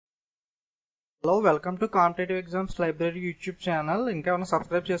Hello welcome to competitive exams library YouTube channel. ఇంకా ఏమైనా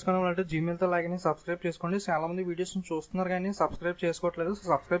subscribe చేసుకోవాలంటే జీమెయిల్తో లాగిన సబ్స్క్రైబ్ చేసుకోండి. చాలా మంది వీడియోస్ చూస్తున్నారు కానీ సబ్స్క్రైబ్ చేసుకోవట్లేదు. సో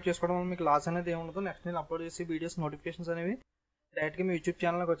సబ్స్క్రైబ్ చేసుకోవడం వల్ల మీకు లాస్ అనేది ఏముండదు. నెక్స్ట్ నేను అప్లోడ్ చేసి వీడియోస్ నోటిఫికేషన్స్ అనేవి డైరెక్ట్గా మీ యూట్యూబ్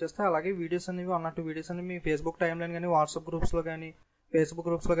ఛానల్కి వచ్చేస్తాయి. అలాగే వీడియోస్ అనేవి అన్నట్టు వీడియోస్ అనేవి మీ ఫేస్బుక్ టైమ్ లైన్ కానీ వాట్సాప్ గ్రూప్స్లో కానీ ఫేస్బుక్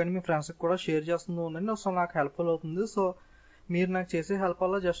గ్రూప్స్లో కానీ మీ ఫ్రెండ్స్కి కూడా షేర్ చేస్తూ ఉండండి. సో నాకు హెల్ప్ఫుల్ అవుతుంది. సో మీరు నాకు చేసే హెల్ప్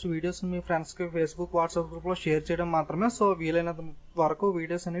వల్ల జస్ట్ వీడియోస్ మీ ఫ్రెండ్స్కి ఫేస్బుక్ వాట్సాప్ గ్రూప్లో షేర్ చేయడం మాత్రమే. సో వీలైనంత వరకు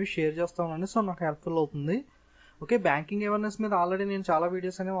వీడియోస్ అనేవి షేర్ చేస్తూ ఉండండి. సో నాకు హెల్ప్ఫుల్ అవుతుంది. ఓకే, బ్యాంకింగ్ అవేర్నెస్ మీద ఆల్రెడీ నేను చాలా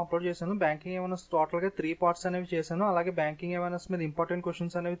వీడియోస్ అనేవి అప్లోడ్ చేశాను. బ్యాంకింగ్ అవేర్నెస్ టోటల్గా 3 పార్ట్స్ అనేవి చేశాను. అలాగే బ్యాంకింగ్ అవేర్నెస్ మీద ఇంపార్టెంట్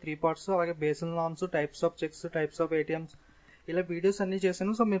క్వశ్చన్స్ అనేవి 3 పార్ట్స్, అలాగే basic norms, types of checks, types of ATMs, ఇలా వీడియోస్ అన్ని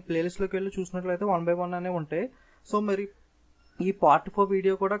చేశాను. సో మీరు ప్లేలిస్ట్లోకి వెళ్ళి చూసినట్లయితే 1 by 1 అనేవి ఉంటాయి. సో మరి ఈ పార్ట్ 4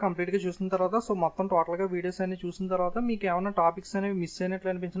 వీడియో కూడా కంప్లీట్గా చూసిన తర్వాత సో మొత్తం టోటల్గా వీడియోస్ అన్ని చూసిన తర్వాత మీకు ఏమైనా టాపిక్స్ అనేవి మిస్ అయినట్లు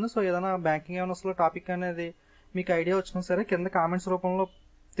అనిపించింది, సో ఏదైనా బ్యాంకింగ్ అవేర్నెస్లో టాపిక్ అనేది మీకు ఐడియా వచ్చినా సరే కింద కామెంట్స్ రూపంలో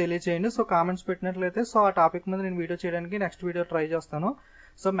తెలియచేయండి. సో కామెంట్స్ పెట్టినట్లయితే సో ఆ టాపిక్ మీద నేను వీడియో చేయడానికి నెక్స్ట్ వీడియో ట్రై చేస్తాను.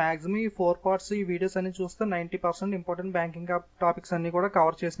 సో మాక్సిమం ఈ 4 పార్ట్స్ ఈ వీడియోస్ అన్ని చూస్తే 90% ఇంపార్టెంట్ బ్యాంకింగ్ టాపిక్స్ అన్ని కూడా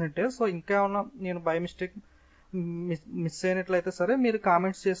కవర్ చేసినట్టే. సో ఇంకా ఏమన్నా నేను బై మిస్టేక్ మిస్ అయినట్లయితే సరే మీరు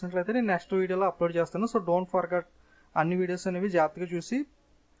కామెంట్స్ చేసినట్లయితే నేను నెక్స్ట్ వీడియోలో అప్లోడ్ చేస్తాను. సో డోంట్ ఫర్గెట్ అన్ని వీడియోస్ అనేవి జాగ్రత్తగా చూసి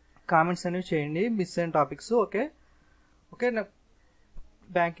కామెంట్స్ అనేవి చేయండి మిస్ అయిన టాపిక్స్. ఓకే,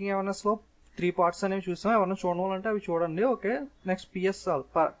 బ్యాంకింగ్ అవేర్నెస్లో 3 పార్ట్స్ అనేవి చూసాం. ఎవరైనా చూడాలంటే అవి చూడండి. ఓకే, నెక్స్ట్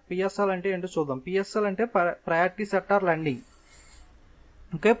పిఎస్ఎల్ అంటే ఏంటో చూద్దాం. పిఎస్ఎల్ అంటే priority sector lending.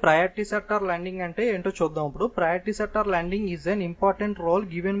 Okay, priority sector lending అంటే ఏంటో చూద్దాం. ఇప్పుడు priority sector lending is an important role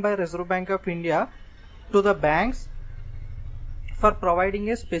given by reserve bank of India to the banks for providing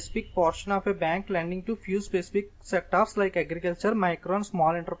a specific portion of a bank lending to few specific sectors like agriculture, micro and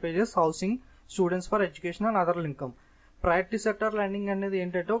small enterprises, housing, students for education and other income. Priority sector lending అనేది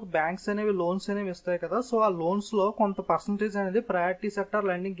ఏంటంటే ఒక banks అనేవి loans అనేవి ఇస్తాయి కదా. So ఆ loans లో కొంత పర్సంటేజ్ అనేది ప్రయారిటీ సెక్టర్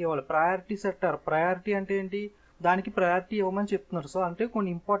లెండింగ్ ఇవ్వాలి. ప్రయారిటీ అంటే ఏంటి, దానికి ప్రయారిటీ ఇవ్వమని చెప్తున్నారు. సో అంటే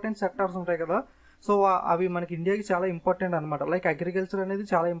కొన్ని ఇంపార్టెంట్ సెక్టార్స్ ఉంటాయి కదా, సో అవి మనకి ఇండియాకి చాలా ఇంపార్టెంట్ అనమాట. లైక్ అగ్రికల్చర్ అనేది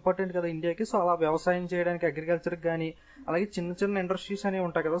చాలా ఇంపార్టెంట్ కదా ఇండియాకి. సో అలా వ్యవసాయం చేయడానికి అగ్రికల్చర్కి కానీ అలాగే చిన్న చిన్న ఇండస్ట్రీస్ అనేవి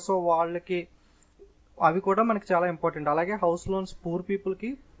ఉంటాయి కదా, సో వాళ్ళకి అవి కూడా మనకి చాలా ఇంపార్టెంట్. అలాగే హౌస్ లోన్స్, పూర్ పీపుల్కి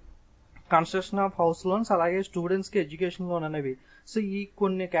కన్స్ట్రక్షన్ ఆఫ్ హౌస్ లోన్స్, అలాగే స్టూడెంట్స్కి ఎడ్యుకేషన్ లోన్ అనేవి. సో ఈ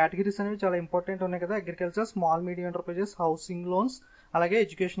కొన్ని కేటగిరీస్ అనేవి చాలా ఇంపార్టెంట్ ఉన్నాయి కదా, agriculture, small medium enterprises, housing loans, అలాగే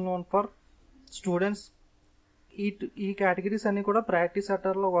ఎడ్యుకేషన్ లోన్ ఫర్ స్టూడెంట్స్. ఈ కేటగిరీస్ అన్ని కూడా ప్రయారిటీ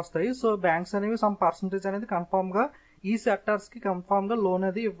సెక్టర్ లో వస్తాయి. సో బ్యాంక్స్ అనేవి సమ్ పర్సంటేజ్ అనేది కన్ఫర్మ్ గా ఈ సెక్టార్స్ కి కన్ఫర్మ్ గా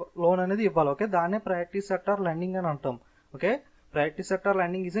లోన్ అనేది ఇవ్వాలి. ఓకే, దాన్నే ప్రయారిటీ సెక్టార్ లెండింగ్ అని అంటాం. Okay, priority sector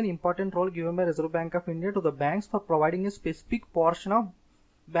lending is an important role given by reserve bank of India to the banks for providing a specific portion of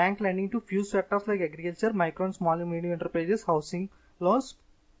bank lending to few sectors like agriculture, micro and small medium enterprises, housing loans,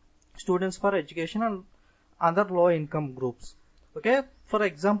 students for education and other లో income groups. Okay, for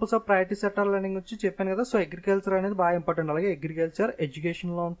examples of priority sector lending వచ్చి చెప్పాను కదా. So agriculture అనేది బాగా important. అలాగే agriculture,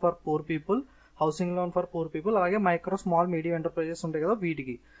 education loan for poor people, housing loan for poor people, అలాగే micro small medium enterprises ఉంటాయి కదా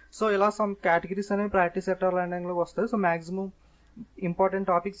వీటికి. సో ఇలా సమ్ కేటగిరీస్ అనేవి ప్రయారిటీ సెక్టార్ లెండింగ్ లో వస్తాయి. సో మాక్సిమం ఇంపార్టెంట్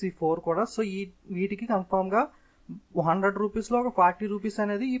టాపిక్స్ ఈ 4 కూడా. సో వీటికి కన్ఫర్మ్ గా 100 రూపీస్ లో ఒక 40 రూపీస్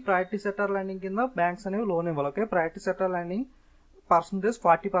అనేది ఈ ప్రయారిటీ సెక్టార్ లెండింగ్ కింద బ్యాంక్స్ అనేవి లోన్ ఇవ్వాలి. Okay, priority sector lending percentage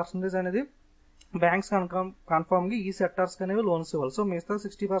 40% అనేది బ్యాంక్స్ కన్ఫర్మ్ గా ఈ సెక్టార్స్ అనేవి లోన్స్ ఇవ్వాలి. సో మిగతా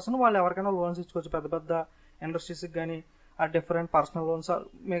 60% వాళ్ళు ఎవరికైనా లోన్స్ ఇచ్చుకోవచ్చు, పెద్ద పెద్ద ఇండస్ట్రీస్ కానీ ఆ డిఫరెంట్ పర్సనల్ లోన్స్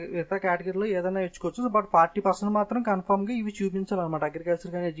మిగతా కేటగిరీలో ఏదైనా ఇచ్చుకోవచ్చు. బట్ 40% మాత్రం కన్ఫర్మ్ గా ఇవి చూపించాలన్నమాట.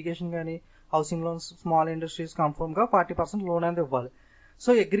 అగ్రికల్చర్ కానీ, ఎడ్యుకేషన్ కానీ, housing loans, small industries confirm గా 40% లోన్ అనేది ఇవ్వాలి.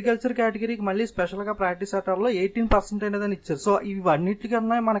 సో అగ్రికల్చర్ కేటగిరీకి మళ్ళీ స్పెషల్ గా ప్రయారిటీ సెక్టార్ లో 18% అనేది ఇచ్చారు. సో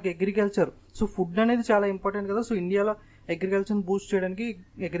ఇవన్నిటికన్నా మనకి అగ్రికల్చర్, సో ఫుడ్ అనేది చాలా ఇంపార్టెంట్ కదా. సో ఇండియాలో అగ్రికల్చర్ బూస్ట్ చేయడానికి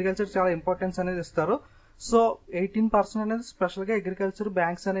అగ్రికల్చర్ చాలా ఇంపార్టెన్స్ అనేది ఇస్తారు. సో 18% అనేది స్పెషల్ గా అగ్రికల్చర్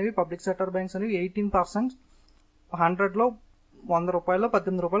బ్యాంక్స్ అనేవి, పబ్లిక్ సెక్టర్ బ్యాంక్స్ అనేవి 18% 100 లో 100 రూపాయలు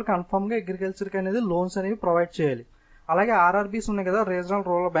 18 రూపాయలు కన్ఫర్మ్ గా అగ్రికల్చర్ కి అనేది లోన్స్ అనేవి ప్రొవైడ్ చేయాలి. అలాగే ఆర్ఆర్బీస్ ఉన్నాయి కదా, రీజనల్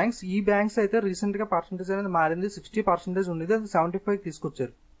రూరల్ బ్యాంక్స్. ఈ బ్యాంక్స్ అయితే రీసెంట్ గా పర్సంటేజ్ అనేది మారింది. 60% ఉండేది, అది 75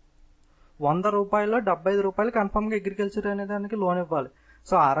 తీసుకొచ్చారు. 100 రూపాయల్లో 75 రూపాయలు కన్ఫర్మ్ గా అగ్రికల్చర్ అనే దానికి లోన్ ఇవ్వాలి.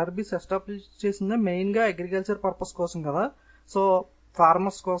 సో ఆర్ఆర్బీస్ ఎస్టాబ్లిష్ చేసింది మెయిన్ గా అగ్రికల్చర్ పర్పస్ కోసం కదా, సో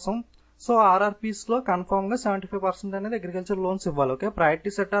ఫార్మర్స్ కోసం. సో ఆర్ఆర్పీస్ లో కన్ఫర్మ్ గా 75% అనేది అగ్రికల్చర్ లోన్స్ ఇవ్వాలి. ఓకే,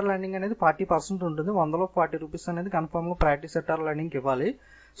 ప్రయారిటీ సెక్టార్ లెండింగ్ అనేది 40% ఉంటుంది. 100లో 40 రూపీస్ అనేది కన్ఫర్మ్ గా ప్రయారిటీ సెక్టార్ లెండింగ్ ఇవ్వాలి.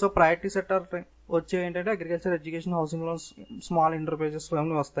 సో ప్రయారిటీ సెక్టార్ వచ్చే ఏంటంటే agriculture, education, housing loans, small enterprises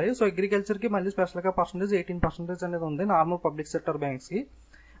లోన్లు వస్తాయి. సో అగ్రికల్చర్ కి మళ్ళీ స్పెషల్ గా పర్సంటేజ్ 18% అనేది ఉంది నార్మల్ పబ్లిక్ సెక్టర్ బ్యాంక్స్ కి.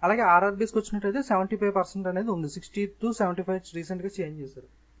 అలాగే ఆర్ఆర్బీస్కి వచ్చినట్టయితే 75% అనేది ఉంది. 60 to 75 రీసెంట్ గా చేంజ్ చేశారు.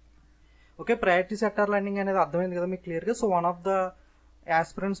 ఓకే, ప్రయారిటీ సెక్టార్ లెండింగ్ అనేది అర్థమైంది కదా మీకు క్లియర్ గా. So one of the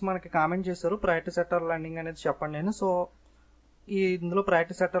aspirants మనకి కామెంట్ చేశారు ప్రయారిటీ సెక్టార్ లెండింగ్ అనేది చెప్పండి నేను. సో ఇందులో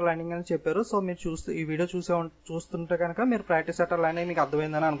ప్రాక్టీస్ సెక్టర్ లెండింగ్ అని చెప్పారు. సో మీరు ఈ వీడియో చూస్తుంటే కనుక మీరు ప్రాక్టీస్ సెక్టర్ లెండింగ్ మీకు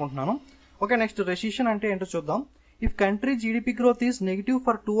అర్థమైందని అనుకుంటున్నాను. ఓకే, నెక్స్ట్ రెసిషన్ అంటే ఏంటో చూద్దాం. If country GDP growth is negative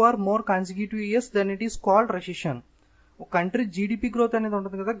for 2 or more consecutive years then it is called recession. Country GDP growth అనేది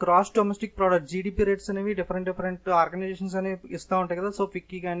ఉంటుంది కదా, gross domestic product, GDP rates అనేవి డిఫరెంట్ ఆర్గనైజేషన్స్ అనేవి ఇస్తూ ఉంటాయి కదా. సో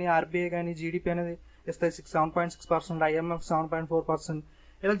ఫిక్కీ కానీ ఆర్బీఐ కానీ జీడిపి అనేది ఇస్తాయి 7.6%, IMF 7.4%,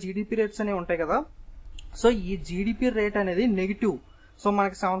 ఇలా జీడిపి రేట్స్ అనేవి ఉంటాయి కదా. సో ఈ జీడిపి రేట్ అనేది నెగిటివ్, సో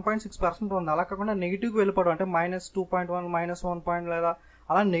మనకి 7.6% ఉంది. అలా కాకుండా నెగిటివ్కి వెళ్ళిపోవడం అంటే -2.1, -1 లేదా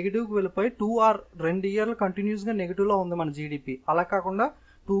అలా నెగిటివ్కి వెళ్ళిపోయి 2 or 2 ఇయర్లు కంటిన్యూస్గా నెగిటివ్లో ఉంది మన జీడిపి. అలా కాకుండా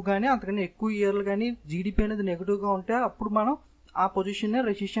 2 కానీ అంతకన్నా ఎక్కువ ఇయర్లు కానీ జీడిపి అనేది నెగిటివ్గా ఉంటే అప్పుడు మనం ఆ పొజిషన్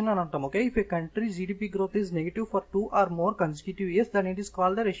రెసిషన్ అని అంటాం. Okay, if A country GDP growth is negative for 2 or more consecutive years then it is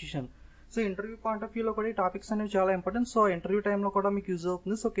called the recession. So interview point of వ్యూలో కూడా ఈ టాపిక్స్ అనేవి చాలా ఇంపార్టెంట్. సో ఇంటర్వ్యూ టైంలో కూడా మీకు యూజ్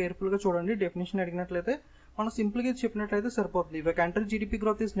అవుతుంది. సో కేర్ఫుల్గా చూడండి. డెఫినేషన్ అడిగినట్లయితే మనం సింపుల్గా చెప్పినట్లయితే సరిపోతుంది. If A country GDP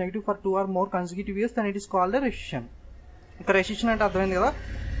growth is negative for 2 or more consecutive years then it is called the recession. ఇంకా రెసిషన్ అంటే అర్థమైంది కదా.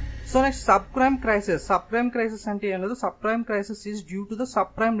 So next sub prime crisis. Sub prime crisis అంటే ఏం లేదు, sub prime crisis is due to the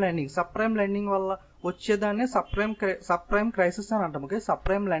sub prime lending. Sub prime lending వల్ల వచ్చేదాన్ని sub prime crisis అని అంటాం. ఓకే, సబ్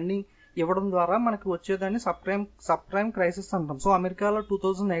ప్రైమ్ లెండింగ్ ఇవ్వడం ద్వారా మనకి వచ్చేదాన్ని సబ్ ప్రైమ్ క్రైసిస్ అంటాం. సో అమెరికాలో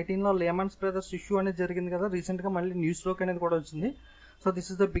 2018లో లేమన్స్ బ్రదర్స్ ఇష్యూ అనేది జరిగింది కదా, రీసెంట్ గా మళ్ళీ న్యూస్ లోకి అనేది కూడా వచ్చింది. So this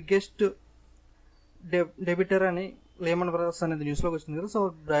is the biggest debtor అని లేమన్ బ్రదర్స్ అనేది న్యూస్ లోకి వచ్చింది కదా. సో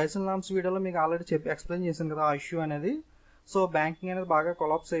బ్రైసన్ లామ్స్ వీడియోలో మీకు ఆల్రెడీ ఎక్స్ప్లెయిన్ చేశాను కదా ఆ ఇష్యూ అనేది. సో బ్యాంకింగ్ అనేది బాగా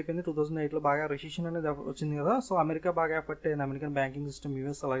కొలాప్స్ అయిపోయింది 2008లో, బాగా రెసిషన్ అనేది వచ్చింది కదా. సో అమెరికా బాగా ఎఫెక్ట్ అయింది, అమెరికన్ బ్యాంకింగ్ సిస్టమ్,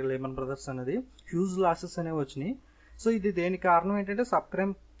 యూఎస్ అలాగే లేమన్ బ్రదర్స్ అనేది హ్యూజ్ లాసెస్ అనేవి వచ్చినాయి. సో ఇది దేనికి కారణం ఏంటంటే సబ్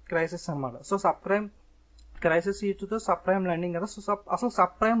ప్రైమ్ క్రైసిస్ అనమాట. So sub prime crisis ఇచ్చుతో sub prime lending కదా. సో అసలు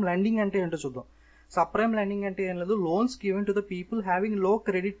సబ్ ప్రైమ్ లెండింగ్ అంటే ఏంటో చూద్దాం. సబ్ ప్రైమ్ లెండింగ్ అంటే ఏం లేదు, loans given to the people having లో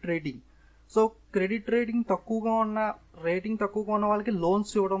credit rating. So credit rating తక్కువగా ఉన్న వాళ్ళకి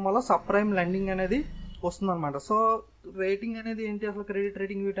లోన్స్ ఇవ్వడం వల్ల సబ్ ప్రైమ్ లెండింగ్ అనేది వస్తుంది అనమాట. సో రేటింగ్ అనేది ఏంటి, అసలు క్రెడిట్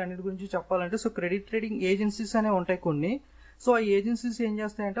రేటింగ్ వీటన్నిటి గురించి చెప్పాలంటే, సో క్రెడిట్ రేటింగ్ ఏజెన్సీస్ అనేవి ఉంటాయి కొన్ని. సో ఆ ఏజెన్సీస్ ఏం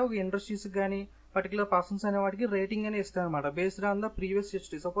చేస్తాయంటే ఒక ఇండస్ట్రీస్ కానీ పర్టికులర్ పర్సన్స్ అనే వాటికి రేటింగ్ అనేది ఇస్తాయి అనమాట, based on the previous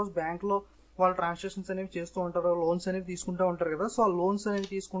history. Suppose bank లో వాళ్ళు ట్రాన్సాక్షన్స్ అనేవి చేస్తూ ఉంటారు, లోన్స్ అనేవి తీసుకుంటూ ఉంటారు కదా. సో ఆ లోన్స్ అనేవి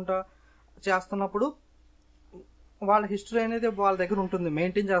తీసుకుంటా చేస్తున్నప్పుడు వాళ్ళ హిస్టరీ అనేది వాళ్ళ దగ్గర ఉంటుంది,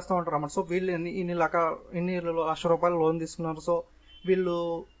 మెయింటైన్ చేస్తూ ఉంటారు అన్నమాట. సో వీళ్ళు ఇన్ని లక్ష రూపాయలు లోన్ తీసుకున్నారు, సో వీళ్ళు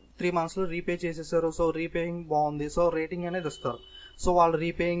 3 months లో రీపే చేసేసారు, సో రీపేయింగ్ బాగుంది, సో రేటింగ్ అనేది ఇస్తారు. సో వాళ్ళు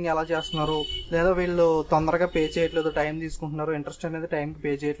రీపేయింగ్ ఎలా చేస్తున్నారు, లేదా వీళ్ళు తొందరగా పే చేయట్లేదు, టైం తీసుకుంటున్నారు, ఇంట్రెస్ట్ అనేది టైంకి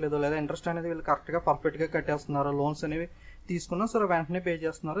పే చేయట్లేదు, లేదా ఇంట్రెస్ట్ అనేది వీళ్ళు కరెక్ట్గా పర్ఫెక్ట్గా కట్టేస్తున్నారు, లోన్స్ అనేవి తీసుకున్నా సో వెంటనే పే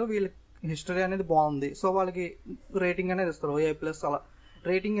చేస్తున్నారు, వీళ్ళ హిస్టరీ అనేది బాగుంది, సో వాళ్ళకి రేటింగ్ అనేది ఇస్తారు, A+ అలా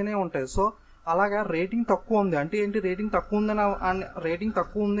రేటింగ్ అనేవి ఉంటాయి. సో అలాగా రేటింగ్ తక్కువ ఉంది అంటే ఏంటి, రేటింగ్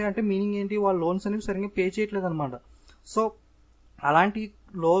తక్కువ ఉంది అంటే మీనింగ్ ఏంటి, వాళ్ళ లోన్స్ అనేవి సరిగ్గా పే చేయట్లేదు అనమాట. సో అలాంటి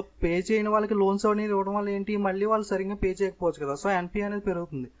పే చేయని వాళ్ళకి లోన్స్ అనేది ఇవ్వడం వల్ల ఏంటి, మళ్ళీ వాళ్ళు సరిగ్గా పే చేయకపోవచ్చు కదా. సో NPA అనేది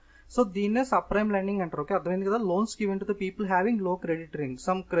పెరుగుతుంది. సో దీన్నే సబ్ ప్రైమ్ లెండింగ్ అంటారు. ఓకే, అర్థమైంది కదా. Loans given to the people having లో క్రెడిట్ రేటింగ్.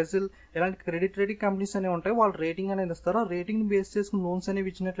 సమ్ క్రెసిల్ ఇలాంటి క్రెడిట్ రేటింగ్ కంపెనీస్ అనేవి ఉంటాయి, వాళ్ళు రేటింగ్ అనేది ఇస్తారు. ఆ రేటింగ్ బేస్ చేసుకుని లోన్స్ అనేవి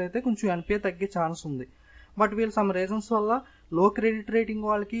ఇచ్చినట్లయితే కొంచెం NPA తగ్గే ఛాన్స్ ఉంది. బట్ వీళ్ళు సమ్ రీజన్స్ వల్ల లో క్రెడిట్ రేటింగ్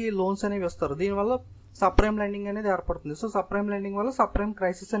వాళ్ళకి లోన్స్ అనేవి ఇస్తారు, దీనివల్ల సబ్ ప్రైమ్ లెండింగ్ అనేది ఏర్పడుతుంది. సో సబ్ ప్రైమ్ లెండింగ్ వల్ల సబ్ ప్రైమ్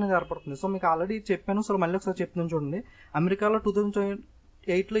క్రైసిస్ అనేది ఏర్పడుతుంది. సో మీకు ఆల్రెడీ చెప్పాను, సో మళ్ళీ ఒకసారి చెప్తున్నాను చూడండి. అమెరికాలో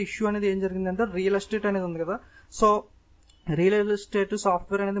 2008లో ఇష్యూ అనేది ఏం జరిగిందంటే, రియల్ ఎస్టేట్ అనేది ఉంది కదా. సో రియల్ ఎస్టేట్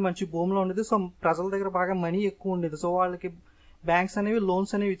సాఫ్ట్వేర్ అనేది మంచి భూమిలో ఉండేది. సో ప్రజల దగ్గర బాగా మనీ ఎక్కువ ఉండేది. సో వాళ్ళకి బ్యాంక్స్ అనేవి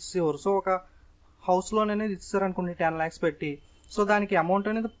లోన్స్ అనేవి ఇచ్చేవారు. సో ఒక హౌస్ లోన్ అనేది ఇచ్చారు అనుకోండి 10 lakhs పెట్టి, సో దానికి అమౌంట్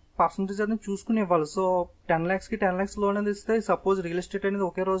అనేది పర్సంటేజ్ అనేది చూసుకుని ఇవ్వాలి. సో 10 lakhsకి 10 lakhs లోన్ అనేది ఇస్తే, సపోజ్ రియల్ ఎస్టేట్ అనేది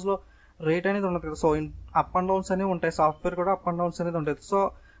ఒకే రోజులో రేట్ అనేది ఉండదు కదా. సో అప్ అండ్ డౌన్స్ అనేవి ఉంటాయి, సాఫ్ట్వేర్ కూడా అప్ అండ్ డౌన్స్ అనేది ఉంటుంది. సో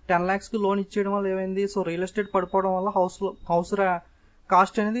 10 lakhsకి లోన్ ఇచ్చేయడం వల్ల ఏమైంది, సో రియల్ ఎస్టేట్ పడిపోవడం వల్ల హౌస్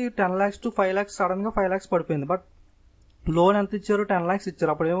కాస్ట్ అనేది 10 lakhs to 5 lakhs సడన్ గా 5 lakhs పడిపోయింది. బట్ లోన్ ఎంత ఇచ్చారు, 10 lakhs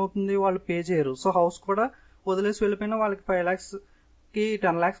ఇచ్చారు. అప్పుడు ఏమవుతుంది, వాళ్ళు పే చేయరు. సో హౌస్ కూడా వదిలేసి వెళ్ళిపోయినా వాళ్ళకి 5 lakhs కి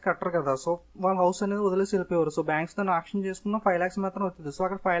 10 lakhs కట్టరు కదా. సో వాళ్ళ హౌస్ అనేది వదిలేసి వెళ్ళిపోయారు. సో బ్యాంక్స్ దాన్ని ఆక్షన్ చేసుకున్న 5 lakhs మాత్రం వచ్చింది. సో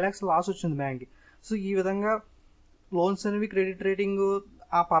అక్కడ 5 lakhs లాస్ వచ్చింది బ్యాంక్. సో ఈ విధంగా లోన్స్ అనేవి క్రెడిట్ రేటింగ్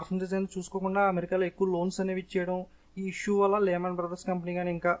ఆ పర్సంటేజ్ అనేది చూసుకోకుండా అమెరికాలో ఎక్కువ లోన్స్ అనేవి ఇచ్చేయడం, ఈ ఇష్యూ వల్ల లేమన్ బ్రదర్స్ కంపెనీ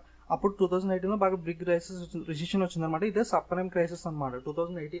కానీ ఇంకా అప్పుడు 2018లో బాగా బిగ్ రెసిషన్ వచ్చింది అనమాట. ఇదే సబ్ ప్రైమ్ క్రైసిస్ అనమాట,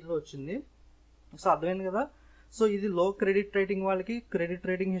 2018లో వచ్చింది. సో అర్థమైంది కదా. సో ఇది లో క్రెడిట్ రేటింగ్ వాళ్ళకి క్రెడిట్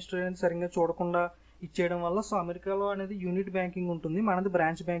రేటింగ్ హిస్టరీ అనేది సరిగ్గా చూడకుండా ఇచ్చేయడం వల్ల. సో అమెరికాలో అనేది యూనిట్ బ్యాంకింగ్ ఉంటుంది, మనది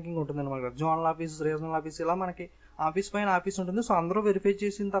బ్రాంచ్ బ్యాంకింగ్ ఉంటుంది అనమాట. జోనల్ ఆఫీస్, రీజనల్ ఆఫీస్, ఇలా మనకి ఆఫీస్ పైన ఆఫీస్ ఉంటుంది. సో అందరూ వెరిఫై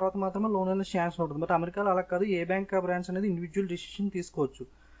చేసిన తర్వాత మాత్రమే లోన్ అనేది ఛాన్స్ ఉంటుంది. బట్ అమెరికాలో అలా కాదు, ఏ బ్యాంక్ ఆ బ్రాంచ్ అనేది ఇండివిజువల్ డిసిషన్ తీసుకోవచ్చు.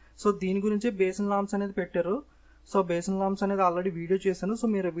 సో దీని గురించే బేసిన్ లామ్స్ అనేది పెట్టారు. సో బేసిన్ లామ్స్ అనేది ఆల్రెడీ వీడియో చేశాను. సో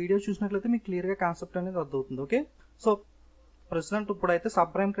మీరు వీడియో చూసినట్లయితే మీకు క్లియర్ గా కాన్సెప్ట్ అనేది అర్థమవుతుంది. ఓకే, సో ప్రెసిడెంట్ ఇప్పుడైతే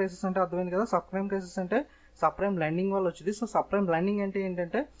సబ్ ప్రైమ్ క్రైసిస్ అంటే అర్థమైంది కదా. సబ్ ప్రైమ్ క్రైసిస్ అంటే సబ్ ప్రైమ్ లెండింగ్ వల్ల వచ్చింది. సో సబ్ ప్రైమ్ లెండింగ్ అంటే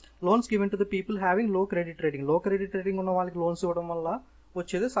ఏంటంటే loans given to the people having లో క్రెడిట్ రేటింగ్. లో క్రెడిట్ రేటింగ్ ఉన్న వాళ్ళకి లోన్స్ ఇవ్వడం వల్ల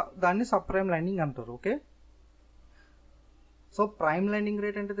వచ్చేది దాన్ని సబ్ ప్రైమ్ లెండింగ్ అంటారు. Okay, so prime lending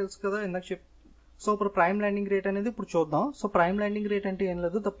rate అంటే తెలుసు కదా ఇందాక సో ఇప్పుడు ప్రైమ్ లెండింగ్ రేట్ అనేది ఇప్పుడు చూద్దాం. సో ప్రైమ్ లెండింగ్ రేట్ అంటే ఏం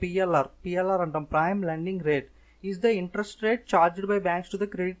లేదు, ద పిఎల్ఆర్ అంటాం. Prime lending rate is the interest rate charged by banks to the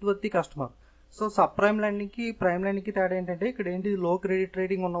credit worthy customer. So sub prime lending కి ప్రైమ్ లెండింగ్ కి తేడా ఏంటంటే ఇక్కడ ఏంటి, లో క్రెడిట్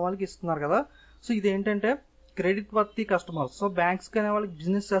రేటింగ్ ఉన్న వాళ్ళకి ఇస్తున్నారు కదా. సో ఇది ఏంటంటే credit worthy customers. So banks అనే వాళ్ళకి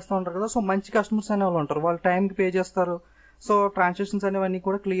బిజినెస్ చేస్తూ ఉంటారు కదా, సో మంచి కస్టమర్స్ అనే వాళ్ళు ఉంటారు, వాళ్ళు టైంకి పే చేస్తారు. సో ట్రాన్సాక్షన్స్ అనేవన్నీ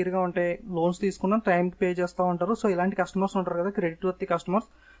కూడా క్లియర్ గా ఉంటాయి, లోన్స్ తీసుకున్న టైంకి పే చేస్తూ ఉంటారు. సో ఇలాంటి కస్టమర్స్ ఉంటారు కదా క్రెడిట్ వర్తీ కస్టమర్స్.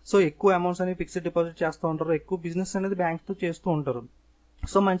 సో ఎక్కువ అమౌంట్స్ అనేవి ఫిక్స్డ్ డిపాజిట్ చేస్తూ ఉంటారు, ఎక్కువ బిజినెస్ అనేది బ్యాంక్స్ తో చేస్తూ ఉంటారు.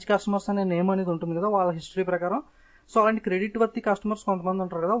 సో మంచి కస్టమర్స్ అనే నేమ్ అనేది ఉంటుంది కదా వాళ్ళ హిస్టరీ ప్రకారం. సో అలాంటి క్రెడిట్ వర్తీ కస్టమర్స్ కొంతమంది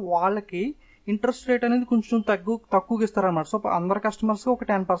ఉంటారు కదా, వాళ్ళకి ఇంట్రెస్ట్ రేట్ అనేది కొంచెం తక్కువగా ఇస్తారన్నమాట. సో అందరు కస్టమర్స్ ఒక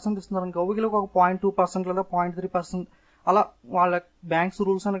 10% ఇస్తున్నారు అనుకో, వీళ్ళకి ఒక 0.2% లేదా 0.3% అలా వాళ్ళ బ్యాంక్స్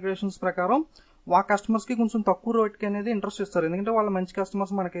రూల్స్ అండ్ రెగ్యులేషన్స్ ప్రకారం ఆ కస్టమర్స్ కి కొంచెం తక్కువ రేట్కి అనేది ఇంట్రెస్ట్ ఇస్తారు. ఎందుకంటే వాళ్ళ మంచి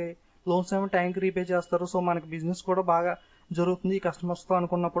కస్టమర్స్, మనకి లోన్స్ ఏమో టైంకి రీపే చేస్తారు. సో మనకి బిజినెస్ కూడా బాగా జరుగుతుంది ఈ కస్టమర్స్ తో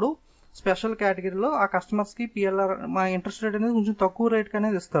అనుకున్నప్పుడు స్పెషల్ కేటగిరీలో ఆ కస్టమర్స్ కి పిఎల్ఆర్ మా ఇంట్రెస్ట్ రేట్ అనేది కొంచెం తక్కువ రేట్కి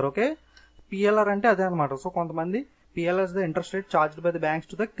అనేది ఇస్తారు. ఓకే, పిఎల్ఆర్ అంటే అదే అనమాట. సో కొంతమంది PLR is the interest rate charged by the banks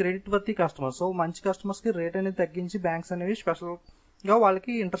to the credit worthy customers. So మంచి కస్టమర్స్ కి రేట్ అనేది తగ్గించి బ్యాంక్స్ అనేవి స్పెషల్ గా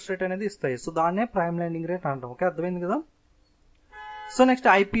వాళ్ళకి ఇంట్రెస్ట్ రేట్ అనేది ఇస్తాయి. సో దాన్నే ప్రైమ్ లెండింగ్ రేట్ అంటాం. ఓకే, అర్థమైంది కదా. So next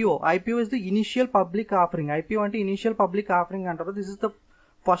IPO is the initial public offering. IPO అంటే ఇనిషియల్ పబ్లిక్ ఆఫరింగ్ అంటారు. This is the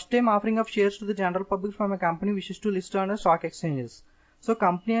first time offering of shares to the general public from a company wishes to list on stock exchanges. So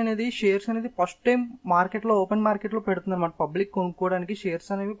company అనేది shares అనేది first time market లో, open market లో పెడుతుంది అనమాట. Public కొనుక్కోవడానికి shares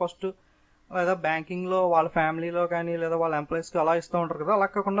అనేవి first లేదా banking లో వాళ్ళ ఫ్యామిలీలో కానీ లేదా వాళ్ళ ఎంప్లాయీస్ కి అలా ఇస్తూ ఉంటారు కదా, అలా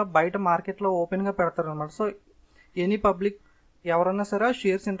కాకుండా బయట మార్కెట్ లో ఓపెన్ గా పెడతారు అనమాట. సో ఎనీ పబ్లిక్ ఎవరన్నా సరే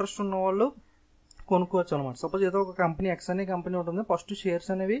షేర్స్ ఇంట్రెస్ట్ ఉన్న వాళ్ళు కొనుక్కోవచ్చు అనమాట. సపోజ్ ఏదో ఒక కంపెనీ ఎక్స్ అనే కంపెనీ ఉంటుంది, ఫస్ట్ షేర్స్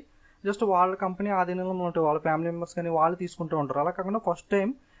అనేవి జస్ట్ వాళ్ళ కంపెనీ ఆధీనంలో ఉంటాయి, వాళ్ళ ఫ్యామిలీ మెంబర్స్ కానీ వాళ్ళు తీసుకుంటూ ఉంటారు. అలా కాకుండా ఫస్ట్ టైం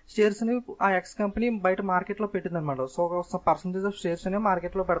షేర్స్ అనేవి ఆ ఎక్స్ కంపెనీ బయట మార్కెట్ లో పెట్టింది అనమాట. సో పర్సంటేజ్ ఆఫ్ షేర్స్ అనేవి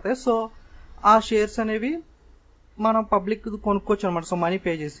మార్కెట్ లో పెడతాయి. సో ఆ షేర్స్ అనేవి మనం పబ్లిక్ కొనుక్కోవచ్చు అనమాట. సో మనీ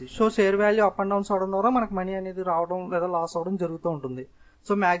పే చేసి, so share value up and downs అవడం ద్వారా మనకు మనీ అనేది రావడం లేదా లాస్ అవడం జరుగుతూ ఉంటుంది.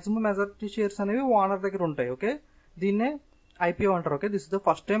 సో మాక్సిమం మెజారిటీ షేర్స్ అనేవి ఓనర్ దగ్గర ఉంటాయి. ఓకే, దీన్నే ఐపీఓ అంటారు. Okay, this is the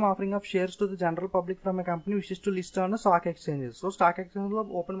first time offering of shares to the general public from a company wishes to list on stock exchanges. So stock exchange లో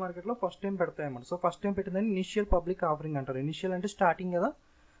open market లో first time పెడతాయి అన్నమాట. So first time పెట్టిందని initial public offering అంటారు. Initial అంటే starting కదా.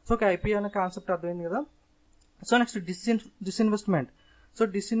 So IPO అనే concept అర్థమైంది కదా. So next disinvestment. So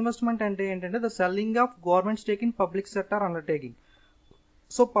disinvestment అంటే ఏంటంటే the selling of government stake in public sector undertaking.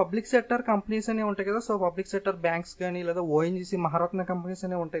 So public sector companies అనేవి ఉంటాయి కదా. సో పబ్లిక్ సెక్టర్ బ్యాంక్స్ కానీ లేదా ఓఎన్జీసీ, మహారత్న కంపెనీస్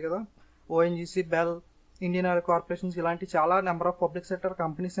అనేవి ఉంటాయి కదా, ONGC, bell, Indian oil corporations, ఇలాంటి చాలా number of public sector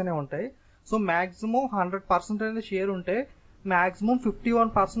companies అనేవి ఉంటాయి. సో మాక్సిమం 100% అనేది షేర్ ఉంటే మాక్సిమం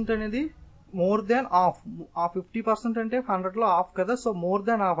 51% అనేది మోర్ దాన్ ఆఫ్. ఆ 50% అంటే 100 లో ఆఫ్ కదా. సో మోర్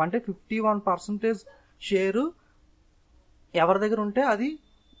దాన్ ఆఫ్ అంటే 51% షేరు ఎవరి దగ్గర ఉంటే అది,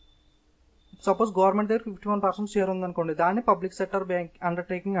 సపోజ్ గవర్నమెంట్ దగ్గర 51% షేర్ ఉందనుకోండి, దాన్ని పబ్లిక్ సెక్టర్ బ్యాంక్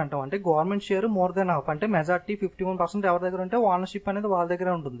అండర్టేకింగ్ అంటాం. అంటే government share more than half అంటే మెజార్టీ 51% ఎవరి దగ్గర ఉంటే ఓనర్షిప్ అనేది వాళ్ళ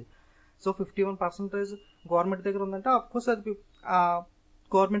దగ్గరే ఉంటుంది. సో 51% గవర్నమెంట్ దగ్గర ఉందంటే అఫ్కోర్స్ అది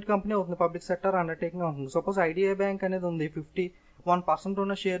గవర్నమెంట్ కంపెనీ అవుతుంది, పబ్లిక్ సెక్టర్ అండర్టేకింగ్ అవుతుంది. సపోజ్ ఐడిఐ బ్యాంక్ అనేది ఉంది, 51%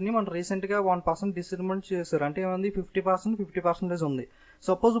 ఉన్న షేర్ ని మనం రీసెంట్ గా 1% డిస్ఇన్వెస్ట్ చేశారు. అంటే ఏముంది, 50% ఉంది.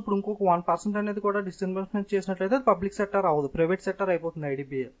 సపోజ్ ఇప్పుడు ఇంకొక 1% అనేది కూడా డిస్ఇన్వెస్ట్మెంట్ చేసినట్లయితే పబ్లిక్ సెక్టర్ అవ్వదు, ప్రైవేట్ సెక్టర్ అయిపోతుంది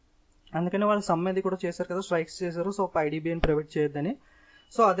ఐడిబిఐ. అందుకని వాళ్ళు సమ్ అది కూడా చేశారు కదా, స్ట్రైక్స్ చేశారు. సో ఐడిబిఐని ప్రైవేట్ చేయొద్దని.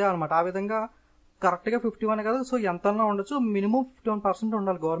 సో అదే అనమాట. ఆ విధంగా కరెక్ట్ గా 51 కదా. సో ఎంతన్నా ఉండొచ్చు, మినిమం 51%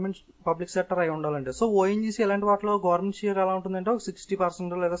 ఉండాలి గవర్నమెంట్ పబ్లిక్ సెక్టర్ అయి ఉండాలంటే. సో ఓఎన్జీసీ ఇలాంటి వాటిలో గవర్నమెంట్ షేర్ ఎలా ఉంటుందంటే ఒక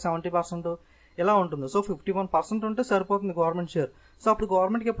 60% లేదా 70% ఇలా ఉంటుంది. సో 51% ఉంటే సరిపోతుంది గవర్నమెంట్ షేర్. సో అప్పుడు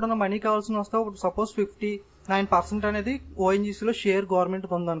గవర్నమెంట్ కి ఎప్పుడైనా మనీ కావాల్సి వస్తే సపోజ్ 59% అనేది ఓఎన్జీసీలో షేర్ గవర్నమెంట్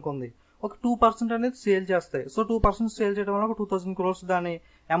ఉందనుకుంది, ఒక 2% అనేది సేల్ చేస్తాయి. సో 2% సేల్ చేయడం వల్ల ఒక 2000 crores దాని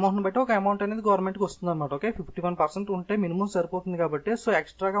అమౌంట్ ని బట్టి ఒక అమౌంట్ అనేది గవర్నమెంట్ కి వస్తుంది అనమాట. ఓకే, 51% ఉంటే మినిమం సరిపోతుంది కాబట్టి. సో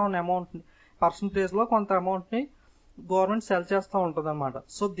ఎక్స్ట్రాగా ఉన్న అమౌంట్ పర్సంటేజ్ లో కొంత అమౌంట్ ని గవర్నమెంట్ సెల్ చేస్తూ ఉంటుంది అనమాట.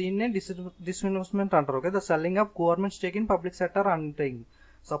 సో దీన్నే డిస్ఇన్వెస్ట్మెంట్ అంటారు. Okay, the selling of government stake in public sector undertaking.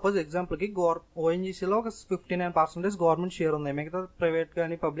 Suppose example కి ఓఎన్జీసీలో ఒక 59% గవర్నమెంట్ షేర్ ఉంది, మిగతా ప్రైవేట్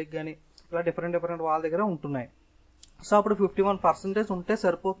గానీ పబ్లిక్ గానీ ఇలా డిఫరెంట్ వాళ్ళ దగ్గర ఉంటున్నాయి. సో అప్పుడు 51% ఉంటే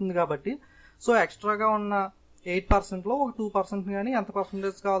సరిపోతుంది కాబట్టి సో ఎక్స్ట్రాగా ఉన్న 8% లో ఒక 2% కానీ ఎంత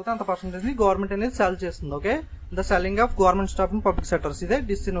పర్సెంటేజ్ కావాలంటే అంత పర్సెంటేజ్ ని గవర్నమెంట్ అనేది సెల్ చేస్తుంది. Okay, the selling of government stock in public sectors, ఇదే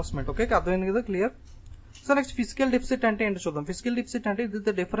డిస్ఇన్వెస్ట్మెంట్. ఓకే, అర్థమైంది కదా, clear. So next physical deficit అంటే ఏంటో చూద్దాం. ఫిజికల్ డిఫిసిట్ అంటే ఇది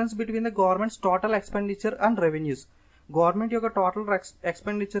the difference between the governments total expenditure and revenues. Government యొక్క టోటల్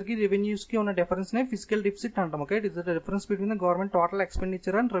ఎక్స్పెండిచర్ కి రెవెన్యూస్ కి ఉన్న డిఫరెన్స్ నే ఫిజికల్ డిఫిసిట్ అంటాం. Okay, it is the difference between the government total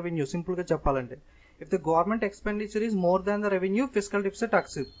expenditure and revenue. Simple గా చెప్పాలంటే if the government expenditure is more than the revenue, physical deficit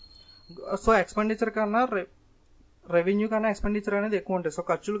accept. So expenditure కన్నా revenue కన్నా expenditure అనేది ఎక్కువ ఉంటాయి. So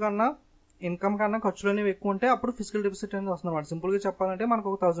ఖర్చుల కన్నా ఇన్కమ్ కన్నా ఖర్చులు అనేవి ఎక్కువ ఉంటాయి, అప్పుడు ఫిజికల్ డిఫిసిట్ అనేది వస్తుంది అనమాట. సింపుల్ గా చెప్పాలంటే మనకు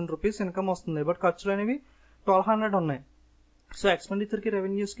ఒక 1000 రూపీస్ ఇన్కమ్ వస్తుంది, బట్ ఖర్చులు అనేవి 1200 ఉన్నాయి. సో ఎక్స్పెండిచర్ కి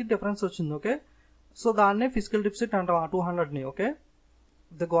రెవెన్యూస్ కి డిఫరెన్స్ వచ్చింది. ఓకే, సో దాన్నే ఫిజికల్ డిఫిసిట్ అంటాం ఆ 200 ని. Okay,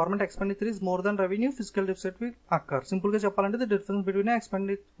 the government expenditure is more than revenue, physical deficit will అక్కర్. Simple గా చెప్పాలంటే the difference between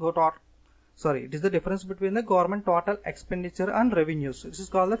it is the difference between the government total expenditure and revenues. It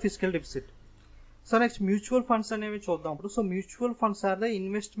is called the physical deficit. So next mutual funds అనేవి చూద్దాం ఇప్పుడు. So mutual funds are the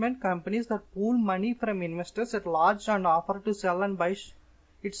investment companies that pool money from investors at large and offer to cell and by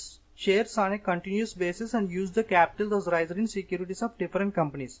it's shares on a continuous basis and use the capital those raised in securities of different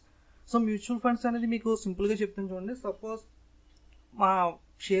companies. So mutual funds అనేది మీకు simple గా చెప్తాను చూడండి. Suppose మా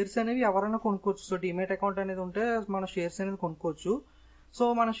shares అనేవి ఎవరైనా కొనుక్కోవచ్చు. So demat account అనేది ఉంటే మన షేర్స్ అనేది కొనుక్కోవచ్చు. సో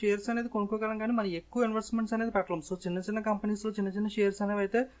మన షేర్స్ అనేది కొనుక్కోగలం, కానీ మనం ఎక్కువ ఇన్వెస్ట్మెంట్స్ అనేది పెట్టలేం. సో చిన్న చిన్న కంపెనీస్ లో చిన్న చిన్న షేర్స్ అనేవి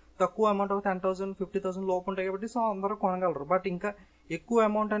అయితే తక్కువ అమౌంట్ ఒక 10,000 50,000 లోపు ఉంటాయి కాబట్టి సో అందరూ కొనగలరు. బట్ ఇంకా ఎక్కువ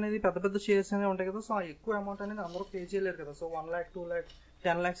అమౌంట్ అనేది పెద్ద పెద్ద షేర్స్ అనేవి ఉంటాయి కదా, సో ఆ ఎక్కువ అమౌంట్ అనేది అందరూ పే చేయలేరు కదా. సో 1 lakh 2 lakh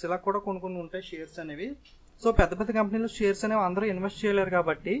 10 lakhs ఇలా కూడా కొన్ని ఉంటాయి షేర్స్ అనేవి. సో పెద్ద పెద్ద కంపెనీలో షేర్స్ అనేవి అందరూ ఇన్వెస్ట్ చేయలేరు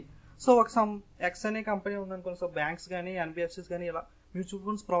కాబట్టి సో ఒక ఎక్స్ అనే కంపెనీ ఉందనుకోండి. సో బ్యాంక్స్ కానీ ఎన్బిఎఫ్సిస్ కానీ ఇలా మ్యూచువల్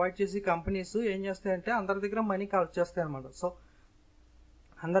ఫండ్స్ ప్రొవైడ్ చేసి కంపెనీస్ ఏం చేస్తాయంటే అందరి దగ్గర మనీ కలెక్ట్ చేస్తాయి అనమాట. సో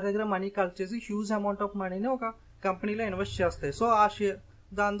అందరి దగ్గర మనీ కలెక్ట్ చేసి హ్యూజ్ అమౌంట్ ఆఫ్ మనీని ఒక కంపెనీలో ఇన్వెస్ట్ చేస్తాయి. సో ఆ షేర్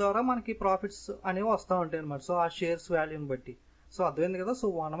దాని ద్వారా మనకి ప్రాఫిట్స్ అనేవి వస్తూ ఉంటాయి అనమాట. సో ఆ షేర్స్ వాల్యూని బట్టి. సో అర్థమైంది కదా. సో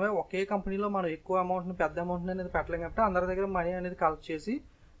మనమే ఒకే కంపెనీలో మనం ఎక్కువ అమౌంట్ పెద్ద అమౌంట్ అనేది పెట్టలేం కాబట్టి అందరి దగ్గర మనీ అనేది కలెక్ట్ చేసి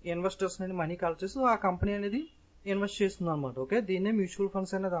ఇన్వెస్టర్స్ అనేది మనీ కలెక్ట్ చేసి ఆ కంపెనీ అనేది ఇన్వెస్ట్ చేస్తుంది అనమాట. ఓకే, దీన్నే మ్యూచువల్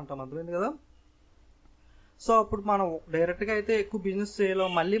ఫండ్స్ అనేది అంటాం. అర్థమైంది కదా. సో అప్పుడు మనం డైరెక్ట్ గా అయితే ఎక్కువ బిజినెస్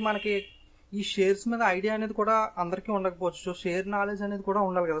చేయలేం. మళ్ళీ మనకి ఈ షేర్స్ మీద ఐడియా అనేది కూడా అందరికీ ఉండకపోవచ్చు. సో షేర్ నాలెడ్జ్ అనేది కూడా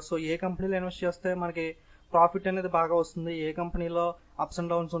ఉండాలి కదా. సో ఏ కంపెనీలో ఇన్వెస్ట్ చేస్తే మనకి ప్రాఫిట్ అనేది బాగా వస్తుంది, ఏ కంపెనీలో అప్స్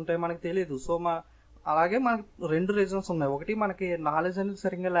అండ్ డౌన్స్ ఉంటాయి మనకి తెలియదు. సో అలాగే మనకి 2 రీజన్స్ ఉన్నాయి. ఒకటి మనకి నాలెడ్జ్ అనేది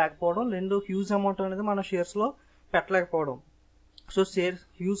సరిగ్గా లేకపోవడం, 2 హ్యూజ్ అమౌంట్ అనేది మన షేర్స్ లో పెట్టలేకపోవడం. సో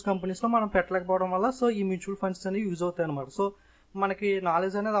హ్యూజ్ కంపెనీస్ లో మనం పెట్టలేకపోవడం వల్ల సో ఈ మ్యూచువల్ ఫండ్స్ అనేవి యూజ్ అవుతాయి అనమాట. సో మనకి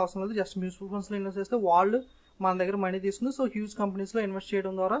నాలెడ్జ్ అనేది అవసరం లేదు, జస్ట్ మ్యూచువల్ ఫండ్స్ లో ఇన్వెస్ట్ చేస్తే వాళ్ళు మన దగ్గర మనీ తీసుకుని సో హ్యూజ్ కంపెనీస్ లో ఇన్వెస్ట్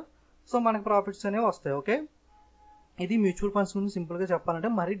చేయడం ద్వారా సో మనకి ప్రాఫిట్స్ అనేవి వస్తాయి. ఓకే, ఇది మ్యూచువల్ ఫండ్స్ గురించి సింపుల్ గా చెప్పాలంటే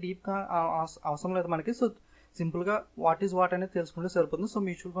మరీ డీప్ గా అవసరం లేదు మనకి. సో సింపుల్ గా వాట్ ఈస్ వాట్ అనేది తెలుసుకుంటే సరిపోతుంది. సో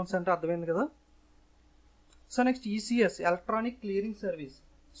మ్యూచువల్ ఫండ్స్ అంటే అర్థమైంది కదా. So next ECS electronic clearing service.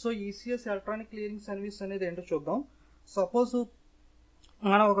 So ECS electronic clearing service అనేది ఏంటో చూద్దాం. సపోజ్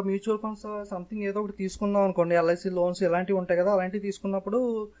మనం ఒక మ్యూచువల్ ఫండ్స్ సంథింగ్ ఏదో ఒకటి తీసుకుందాం అనుకోండి, ఎల్ఐసి లోన్స్ ఇలాంటివి ఉంటాయి కదా, అలాంటివి తీసుకున్నప్పుడు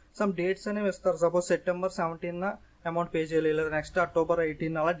సమ్ డేట్స్ అనేవి ఇస్తారు. సపోజ్ సెప్టెంబర్ 17 అమౌంట్ పే చేయాలి, లేదా నెక్స్ట్ అక్టోబర్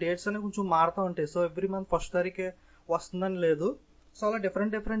 18 అలా డేట్స్ అనేవి కొంచెం మారుతూ ఉంటాయి. సో ఎవ్రీ మంత్ ఫస్ట్ తారీఖే వస్తుందని లేదు. సో అలా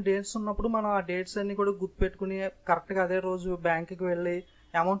డిఫరెంట్ డేట్స్ ఉన్నప్పుడు మనం ఆ డేట్స్ అన్ని కూడా గుర్తుపెట్టుకుని కరెక్ట్ గా అదే రోజు బ్యాంక్ కి వెళ్ళి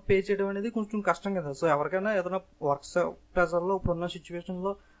అమౌంట్ పే చేయడం అనేది కొంచెం కష్టం కదా. సో ఎవరికైనా ఏదైనా వర్క్స్ ప్రెజర్ లో ఇప్పుడున్న సిచ్యువేషన్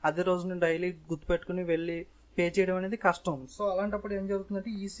లో అదే రోజు డైలీ గుర్తుపెట్టుకుని వెళ్ళి పే చేయడం అనేది కష్టం. సో అలాంటప్పుడు ఏం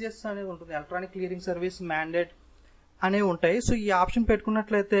జరుగుతుందంటే ఈసీఎస్ అనేది ఉంటుంది, ఎలక్ట్రానిక్ క్లియరింగ్ సర్వీస్ మ్యాండేట్ అనేవి ఉంటాయి. సో ఈ ఆప్షన్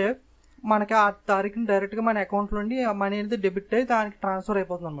పెట్టుకున్నట్లయితే మనకి ఆ తారీఖుని డైరెక్ట్ గా మన అకౌంట్ నుండి మనీ అనేది డెబిట్ అయ్యి దానికి ట్రాన్స్ఫర్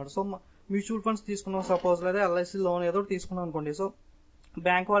అయిపోతుంది అనమాట. సో మ్యూచువల్ ఫండ్స్ తీసుకున్నాం సపోజ్, లేదా ఎల్ఐసి లోన్ ఏదో తీసుకున్నాం అనుకోండి. సో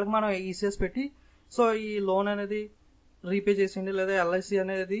బ్యాంక్ వాళ్ళకి మనం ఈసీఎస్ పెట్టి సో ఈ లోన్ అనేది రీపే చేసేయండి, లేదా ఎల్ఐసి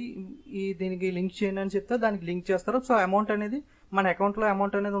అనేది దీనికి లింక్ చేయండి అని చెప్తే దానికి లింక్ చేస్తారు. సో అమౌంట్ అనేది మన అకౌంట్ లో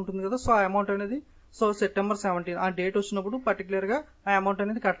అమౌంట్ అనేది ఉంటుంది కదా, సో ఆ అమౌంట్ అనేది సో సెప్టెంబర్ 17 ఆ డేట్ వచ్చినప్పుడు పర్టికులర్ గా ఆ అమౌంట్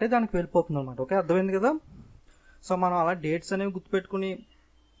అనేది కట్ అయ్యి దానికి వెళ్ళిపోతుంది అనమాట. ఓకే, అర్థమైంది కదా. సో మనం అలా డేట్స్ అనేవి గుర్తుపెట్టుకుని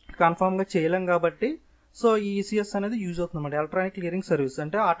కన్ఫర్మ్ గా చేయలేం కాబట్టి సో ఈ ఈసీఎస్ అనేది యూజ్ అవుతుంది అనమాట. ఎలక్ట్రానిక్ క్లియరింగ్ సర్వీస్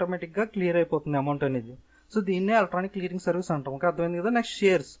అంటే ఆటోమేటిక్ గా క్లియర్ అయిపోతుంది అమౌంట్ అనేది. సో దీన్నే ఎలక్ట్రానిక్ క్లియరింగ్ సర్వీస్ అంటాం. ఓకే, అర్థమైంది కదా. నెక్స్ట్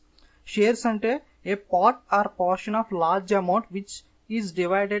షేర్స్ అంటే ఏ part or portion of large amount which is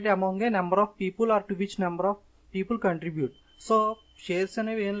divided among A number of people are to which number of people contribute. So shares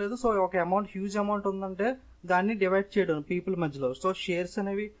అనేవి ఏం లేదు, so ఒక amount huge amount ఉందంటే దాన్ని డివైడ్ చేయడం పీపుల్ మధ్యలో. So shares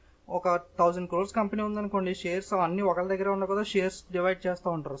అనేవి ఒక 1000 crores కంపెనీ ఉందనుకోండి, షేర్స్ అన్ని ఒకరి దగ్గర ఉండవు కదా, షేర్స్ డివైడ్ చేస్తూ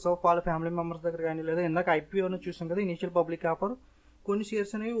ఉంటారు. సో వాళ్ళ ఫ్యామిలీ మెంబర్స్ దగ్గర కానీ, లేదా ఇందాక ఐపీఓ చూసాం కదా ఇనిషియల్ పబ్లిక్ ఆఫర్, కొన్ని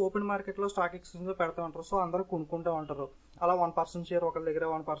షేర్స్ అనేవి ఓపెన్ మార్కెట్ లో స్టాక్ ఎక్స్చేంజ్ లో పెడతా ఉంటారు. సో అందరూ కొనుక్కుంటూ ఉంటారు. అలా 1% షేర్ ఒకరి దగ్గర,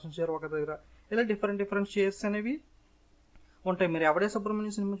 1% షేర్ ఒకరి దగ్గర, ఇలా డిఫరెంట్ షేర్స్ అనేవి ఉంటాయి. మీరు ఎవడే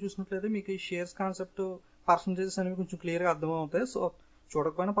సుబ్రహ్మణ్యం సినిమా చూసినట్లయితే మీకు ఈ షేర్స్ కాన్సెప్ట్ పర్సంటేజెస్ అనేవి కొంచెం క్లియర్ గా అర్థమవుతాయి. సో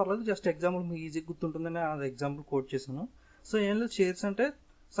చూడకపోయినా పర్లేదు, జస్ట్ ఎగ్జాంపుల్ మీకు ఈజీ గుర్తుంటుందని అది ఎగ్జాంపుల్ కోట్ చేశాను. సో ఏం లేదు, షేర్స్ అంటే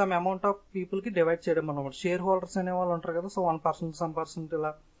సమ్ అమౌంట్ ఆఫ్ పీపుల్ కి డివైడ్ చేయడం అనమాట. షేర్ హోల్డర్స్ అనే వాళ్ళు ఉంటారు కదా, సో 1% some percent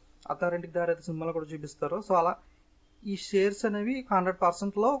ఇలా అథారిటీకి దారి అయితే సినిమాలో కూడా చూపిస్తారు. సో అలా ఈ షేర్స్ అనేవి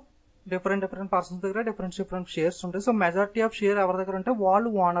 100%లో డిఫరెంట్ పర్సన్స్ దగ్గర డిఫరెంట్ షేర్స్ ఉంటాయి. సో మెజారిటీ ఆఫ్ షేర్ ఎవరి దగ్గర ఉంటే వాళ్ళు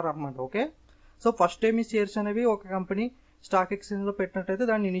ఓనర్ అనమాట. ఓకే, సో ఫస్ట్ టైం ఈ షేర్స్ అనేవి ఒక కంపెనీ స్టాక్ ఎక్స్చేంజ్ లో పెట్టినట్టయితే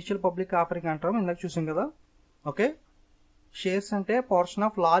దాన్ని ఇనిషియల్ పబ్లిక్ ఆఫరింగ్ అంటాం, ఇందాక చూసాం కదా. ఓకే, షేర్స్ అంటే portion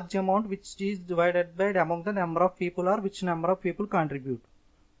of large amount which is divided by among the number of people are which number of people contribute.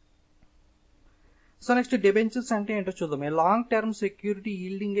 So next debentures అంటే ఏంటో చూద్దాం. A long term security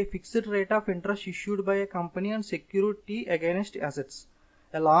yielding A fixed rate of interest issued by A company and security against assets.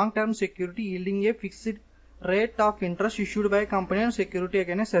 A long term security yielding A fixed rate of interest issued by company and security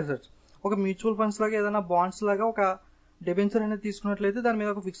against assets. ఒక mutual funds లాగా ఏదైనా bonds లాగా ఒక debenture అనేది తీసుకున్నట్లయితే దాని మీద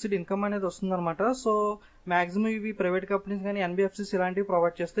ఒక ఫిక్స్డ్ ఇన్కమ్ అనేది వస్తుంది అనమాట. సో మాక్సిమం ఇవి ప్రైవేట్ కంపెనీస్ కానీ ఎన్బిఎఫ్సిస్ ఇలాంటివి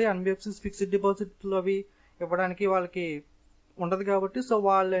ప్రొవైడ్ చేస్తాయి. ఎన్బిఎఫ్సిస్ ఫిక్స్డ్ డిపాజిట్లు అవి ఇవ్వడానికి వాళ్ళకి ఉండదు కాబట్టి సో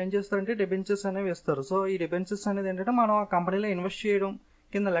వాళ్ళు ఏం చేస్తారంటే డిబెంచర్స్ అనేవి ఇస్తారు. సో ఈ డిబెంచర్స్ అనేది ఏంటంటే మనం ఆ కంపెనీలో ఇన్వెస్ట్ చేయడం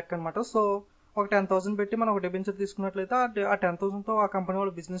కింద లెక్క అనమాట. సో ఒక 10,000 పెట్టి మనం ఒక డిబెంచర్ తీసుకున్నట్లయితే ఆ 10,000తో ఆ కంపెనీ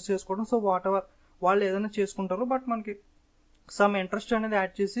వాళ్ళు బిజినెస్ చేసుకోవడం. సో వాట్ ఎవర్ వాళ్ళు ఏదైనా చేసుకుంటారు, బట్ మనకి సమ్ ఇంట్రెస్ట్ అనేది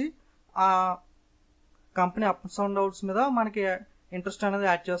యాడ్ చేసి ఆ కంపెనీ అప్స్ అండ్ డౌన్స్ మీద మనకి ఇంట్రెస్ట్ అనేది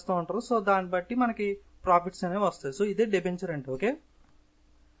యాడ్ చేస్తూ ఉంటారు. సో దాన్ని బట్టి మనకి ప్రాఫిట్స్ అనేవి వస్తాయి. సో ఇదే డిబెంచర్ అంటే. ఓకే,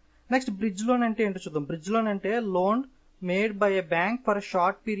 నెక్స్ట్ బ్రిడ్జ్ లోన్ అంటే ఏంటో చూద్దాం. బ్రిడ్జ్ లోన్ అంటే loan made by A bank for a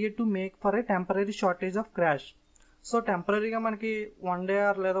short period to make for a temporary shortage of cash. So టెంపరీగా మనకి 1 డే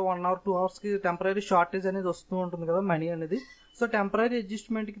లేదా 1 hour 2 hours కి టెంపరీ షార్టేజ్ అనేది వస్తూ ఉంటుంది కదా మనీ అనేది. సో టెంపరీ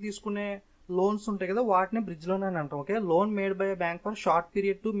అడ్జస్ట్మెంట్ కి తీసుకునే లోన్స్ ఉంటాయి కదా వాటిని బ్రిడ్జ్ లోన్ అని అంటాం. Okay, loan made by bank for short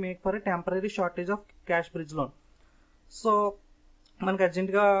period to make for a temporary shortage of cash, bridge loan. So మనకి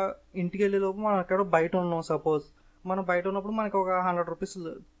అర్జెంట్ గా ఇంటికి వెళ్ళే లోపు మనం ఎక్కడ బయట ఉన్నాం, సపోజ్ మనం బయట ఉన్నప్పుడు మనకి ఒక 100 రూపీస్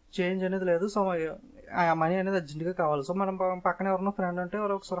చేంజ్ అనేది లేదు. సో ఆ మనీ అనేది అర్జెంట్ గా కావాలి. సో మనం పక్కన ఎవరైనా ఫ్రెండ్ ఉంటే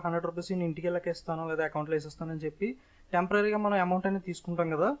ఒకసారి 100 రూపీస్ ఇంటికి వెళ్ళక ఇస్తాను లేదా అకౌంట్లో వేసేస్తానని చెప్పి టెంపరీగా మనం అమౌంట్ అనేది తీసుకుంటాం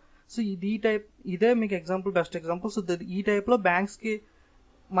కదా. సో ఇదే మీకు ఎగ్జాంపుల్, బెస్ట్ ఎగ్జాంపుల్. సో ఈ టైప్ లో బ్యాంక్స్ కి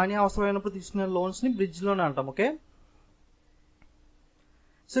మనీ అవసరమైనప్పుడు తీసుకునే లోన్స్ ని బ్రిడ్జ్ లోన్ అంటాం. ఓకే,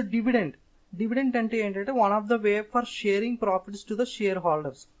 సో డివిడెంట్ అంటే ఏంటంటే one of the way for sharing profits to the share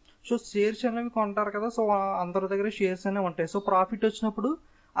holders. So shares అనేవి కొంటారు కదా, సో అందరి దగ్గర షేర్స్ అనేవి ఉంటాయి. సో ప్రాఫిట్ వచ్చినప్పుడు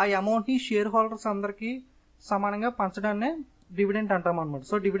ఆ అమౌంట్ ని షేర్ హోల్డర్స్ అందరికి సమానంగా పంచడాన్ని డివిడెంట్ అంటాం అనమాట.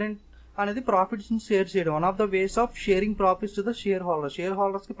 సో డివిడెంట్ అనేది ప్రాఫిట్స్ ని షేర్ చేయడం, one of the ways of sharing profits to the share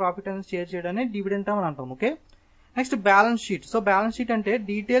holders కి ప్రాఫిట్ అనేది షేర్ చేయడాన్ని డివిడెంట్ అని అంటాం. Okay, next balance sheet. So balance sheet అంటే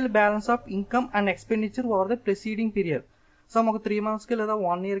detail balance of income and expenditure over the preceding period. So ఒక 3 months కి లేదా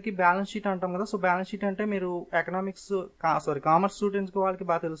 1 year కి బ్యాలెన్స్ షీట్ అంటాం కదా. సో బ్యాలెన్స్ షీట్ అంటే మీరు కామర్స్ స్టూడెంట్స్ కి వాళ్ళకి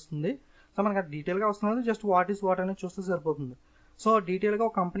బాగా తెలుస్తుంది. సో మనకి డీటెయిల్ గా వస్తుంది, జస్ట్ వాట్ అనేది చూస్తే సరిపోతుంది. సో డీటెయిల్ గా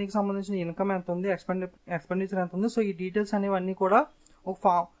ఒక కంపెనీకి సంబంధించిన ఇన్కమ్ ఎంత ఉంది, ఎక్స్పెండిచర్ ఎంత ఉంది, సో ఈ డీటెయిల్స్ అనేవన్నీ కూడా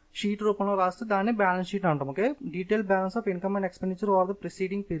ఒక షీట్ రూపంలో రాస్తే దాన్ని బ్యాలెన్స్ షీట్ అంటాం. Okay, detail balance of income and expenditure over the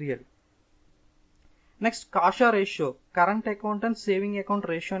preceding period. Next కాషా ratio, current account and saving account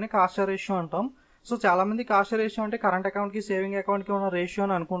ratio అని కాషా రేషియో అంటాం. సో చాలా మంది కాషా రేషియో అంటే కరెంట్ అకౌంట్ కి సేవింగ్ అకౌంట్ కి ఉన్న రేషియో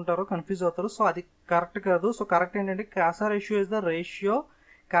అని అనుకుంటారు, కన్ఫ్యూజ్ అవుతారు. సో అది కరెక్ట్ కాదు. సో కరెక్ట్ ఏంటంటే కాషా ratio is the ratio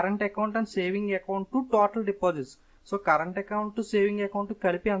current account and saving account to total deposits. So current account to saving account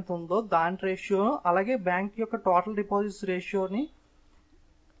కలిపి ఎంత ఉందో దాని రేషియో, అలాగే బ్యాంక్ యొక్క టోటల్ డిపాజిట్స్ రేషియోని,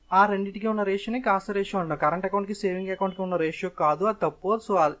 ఆ రెండింటికి ఉన్న రేషియోని కాషా రేషియో అంటాం. కరెంట్ అకౌంట్ కి సేవింగ్ అకౌంట్ కి ఉన్న రేషియో కాదు, అది తప్పు.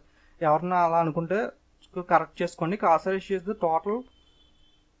 సో ఎవరన్నా అలా అనుకుంటే కరెక్ట్ చేసుకోండి. కాషా ratio is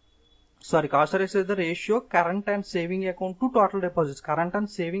the ratio current and saving account to total deposits. Current and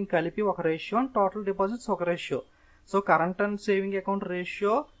saving కలిపి ఒక రేషియో అండ్ టోటల్ డిపాజిట్స్ ఒక ratio. So current and saving account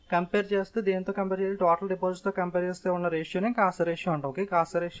ratio compare చేస్తే దేంతో కంపేర్ చేయాలి, టోటల్ డిపాజిట్స్ తో కంపేర్ చేస్తే ఉన్న రేషియోనే కాషా రేషియో అంటాం. Okay,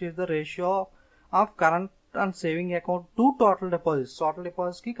 కాషా ratio is the ratio of current and saving account to total deposits. Total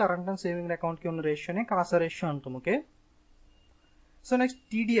deposits కి current and saving account కి ఉన్న రేషియోనే కాషా రేషియో అంటాం. Okay, so next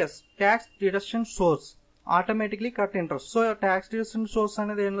TDS, tax deduction source, automatically cut interest. So tax deduction source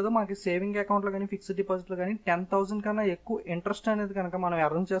అనేది ఏం లేదు, మనకి saving account లో కానీ ఫిక్స్డ్ డిపాజిట్ లో కానీ 10,000 కన్నా ఎక్కువ ఇంట్రెస్ట్ అనేది కనుక మనం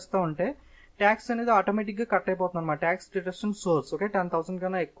ఎర్న్ చేస్తూ ఉంటే ట్యాక్స్ అనేది ఆటోమేటిక్ గా కట్ అయిపోతుంది అనమాట. Tax deduction source. ఓకే, 10,000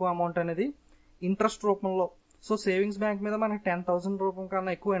 కన్నా ఎక్కువ అమౌంట్ అనేది ఇంట్రెస్ట్ రూపంలో. సో సేవింగ్స్ బ్యాంక్ మీద మనకి 10,000 రూపం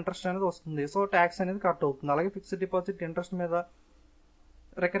కన్నా ఎక్కువ ఇంట్రెస్ట్ అనేది వస్తుంది. సో ట్యాక్స్ అనేది కట్ అవుతుంది. అలాగే ఫిక్స్డ్ డిపాజిట్ ఇంట్రెస్ట్ మీద,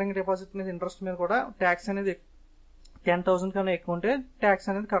 రికరింగ్ డిపాజిట్ మీద ఇంట్రెస్ట్ మీద కూడా ట్యాక్స్ అనేది 10,000 కన్నా ఎక్కువ ఉంటే ట్యాక్స్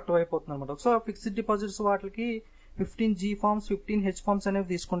అనేది కట్ అయిపోతుంది అనమాట. సో ఫిక్స్డ్ డిపాజిట్స్ వాటికి 15G ఫార్మ్స్, 15H ఫార్మ్స్ అనేవి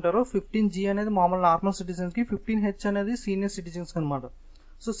తీసుకుంటారు. 15G అనేది మామూలు నార్మల్ సిటిజన్స్ కి, 15H అనేది సీనియర్ సిటిజన్స్ కి అనమాట.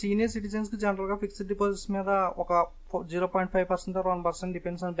 సో సీనియర్ సిటిజన్స్ కి జనరల్ గా ఫిక్స్డ్ డిపాజిట్స్ మీద ఒక 0.5% or 1%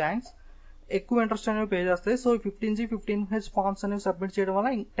 డిపెండ్స్ ఆన్ బ్యాంక్స్ ఎక్కువ ఇంట్రెస్ట్ అనేవి పే చేస్తాయి. సో 15G 15H ఫార్మ్స్ అనేవి సబ్మిట్ చేయడం వల్ల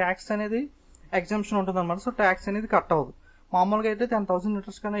ట్యాక్స్ అనేది ఎగ్జామ్షన్ ఉంటుంది అనమాట. సో ట్యాక్స్ అనేది కట్ అవ్వదు. మామూలుగా అయితే 10,000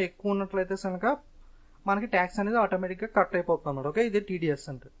 ఇంట్రెస్ట్ కన్నా ఎక్కువ ఉన్నట్లయితే కనుక మనకి ట్యాక్స్ అనేది ఆటోమేటిక్ గా కట్ అయిపోతుంది అన్నమాట. ఓకే, ఇదే టీడీఎస్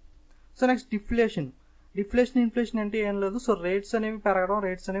అంటే. So next deflation. Deflation inflation అంటే ఏం లేదు. సో రేట్స్ అనేవి పెరగడం,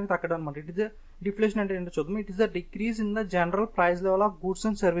 రేట్స్ అనేవి తగ్గడం అనమాట. ఇట్ ఇస్ డిఫ్లేషన్ అంటే ఏంటో చూద్దాం. It is the decrease in the general price level of goods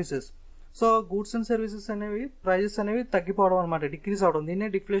and services. So goods and services అనేవి ప్రైజెస్ అనేవి తగ్గిపోవడం అనమాట, డిక్రీజ్ అవడం. దీన్నే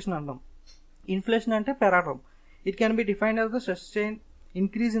డిఫ్లేషన్ అంటాం. ఇన్ఫ్లేషన్ అంటే పెరగడం. It can be defined as the sustain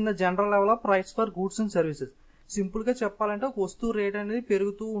increase in the general level of price for goods and services. Simple గా చెప్పాలంటే ఒక వస్తువు రేట్ అనేది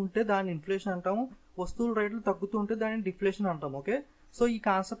పెరుగుతూ ఉంటే దాన్ని ఇన్ఫ్లేషన్ అంటాము, వస్తువుల రేట్లు తగ్గుతూ ఉంటే దాన్ని డిఫ్లేషన్ అంటాం. ఓకే, సో ఈ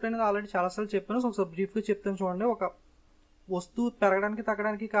కాన్సెప్ట్ అనేది ఆల్రెడీ చాలాసార్లు చెప్పాను. సో ఒకసారి బ్రీఫ్ గా చెప్తాను చూడండి. ఒక వస్తువు పెరగడానికి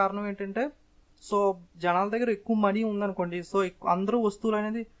తగ్గడానికి కారణం ఏంటంటే, సో జనాల దగ్గర ఎక్కువ మనీ ఉందనుకోండి, సో అందరూ వస్తువులు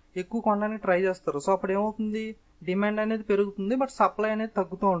అనేది ఎక్కువ కొనడానికి ట్రై చేస్తారు. సో అప్పుడు ఏమవుతుంది, డిమాండ్ అనేది పెరుగుతుంది, బట్ సప్లై అనేది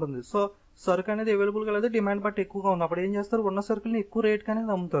తగ్గుతూ ఉంటుంది. సో సరుకు అనేది అవైలబుల్ గా లేదు, డిమాండ్ బట్ ఎక్కువగా ఉంది. అప్పుడు ఏం చేస్తారు, ఉన్న సరుకుల్ని ఎక్కువ రేట్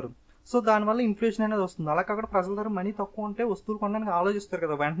అనేది అమ్ముతారు. సో దానివల్ల ఇన్ఫ్లేషన్ అనేది వస్తుంది. అలా కాకుండా ప్రజల దగ్గర మనీ తక్కువ ఉంటే వస్తువులు కొనడానికి ఆలోచిస్తారు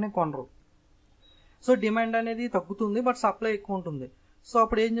కదా, వెంటనే కొనరు. సో డిమాండ్ అనేది తగ్గుతుంది, బట్ సప్లై ఎక్కువ ఉంటుంది. సో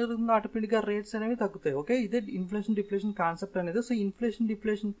అప్పుడు ఏం జరుగుతుందో ఆటోమేటిక్ గా రేట్స్ అనేవి తగ్గుతాయి. ఓకే, ఇదే ఇన్ఫ్లేషన్ డిఫ్లేషన్ కాన్సెప్ట్ అనేది. సో ఇన్ఫ్లేషన్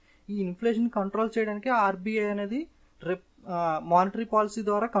డిఫ్లేషన్, ఈ ఇన్ఫ్లేషన్ కంట్రోల్ చేయడానికి ఆర్బీఐ అనేది మానిటరీ పాలసీ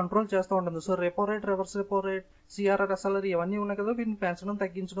ద్వారా కంట్రోల్ చేస్తూ ఉంటుంది. So repo rate, reverse repo rate, CRR, SLR ఇవన్నీ ఉన్నాయి కదా, వీటిని పెంచడం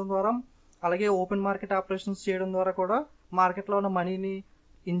తగ్గించడం ద్వారా, అలాగే ఓపెన్ మార్కెట్ ఆపరేషన్స్ చేయడం ద్వారా కూడా మార్కెట్లో ఉన్న మనీని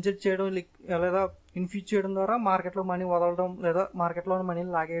ఇంజెక్ట్ చేయడం లేదా ఇన్ఫ్యూజ్ చేయడం ద్వారా మార్కెట్లో మనీ వదలడం లేదా మార్కెట్లో ఉన్న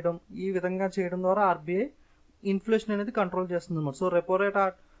మనీని లాగేయడం, ఈ విధంగా చేయడం ద్వారా ఆర్బీఐ ఇన్ఫ్లేషన్ అనేది కంట్రోల్ చేస్తుంది అన్నమాట. సో రెపో రేట్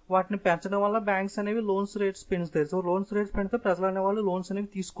వాటిని పెంచడం వల్ల బ్యాంక్స్ అనేవి లోన్స్ రేట్స్ పెంచుతాయి. సో లోన్స్ రేట్స్ పెంచితే ప్రజలు అనే వాళ్ళు లోన్స్ అనేవి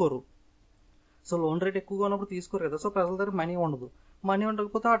తీసుకోరు. సో లోన్ రేట్ ఎక్కువగా ఉన్నప్పుడు తీసుకోరు కదా, సో ప్రజల దగ్గర మనీ ఉండదు. మనీ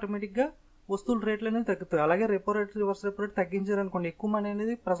ఉండకపోతే ఆటోమేటిక్ గా వస్తువుల రేట్లు అనేది తగ్గుతాయి. అలాగే repo rate, reverse repo rate తగ్గించారనుకోండి, ఎక్కువ మనీ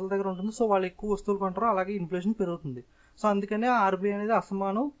అనేది ప్రజల దగ్గర ఉంటుంది. సో వాళ్ళు ఎక్కువ వస్తువులు కొంటారు, అలాగే ఇన్ఫ్లేషన్ పెరుగుతుంది. సో అందుకనే ఆర్బీఐ అనేది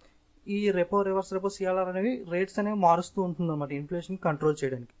అసమానం ఈ రెపో, రివర్స్ రెపో, సిఆర్ఆర్ అనేవి రేట్స్ అనేవి మారుస్తూ ఉంటుంది అన్నమాట ఇన్ఫ్లేషన్ కంట్రోల్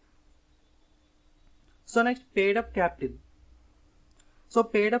చేయడానికి. So next paid up capital. So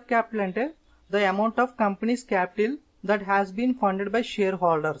paid up capital అంటే the amount of companies capital that has been funded by share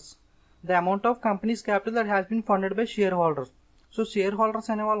holders. The amount of companies capital that has been funded by share holders. So share holders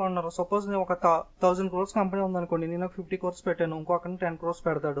అనే వాళ్ళు ఉన్నారు. Suppose నేను ఒక 1000 crores company ఉందనుకోండి, నేను 50 crores పెట్టాను, ఇంకో అతను 10 crores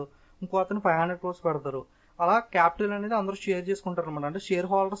పెడతాడు, ఇంకో అతను 500 crores పెడతారు. అలా క్యాపిటల్ అనేది అందరూ షేర్ చేసుకుంటారు అనమాట. అంటే షేర్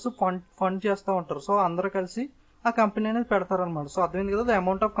హోల్డర్స్ ఫండ్ చేస్తూ ఉంటారు. సో అందరూ కలిసి ఆ కంపెనీ అనేది పెడతారు అనమాట. సో అర్థమైంది కదా, the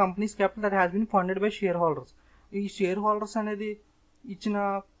amount of companies capital that has been funded by share holders. ఈ షేర్ హోల్డర్స్ అనేది ఇచ్చిన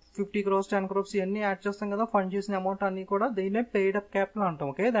 50 crores, 10 crores ఇవన్నీ యాడ్ చేస్తాం కదా, ఫండ్ చేసిన అమౌంట్ అన్ని కూడా దీన్నే పెయిడ్ అప్ క్యాపిటల్ అంటాం.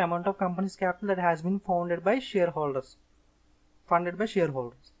 Okay, the amount of companies capital that has been founded by share holders, funded by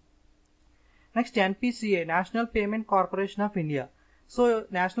shareholders. Next, NPCA, National Payment Corporation of India. So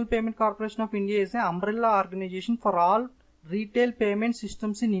National Payment Corporation of India is an umbrella organization for all retail payment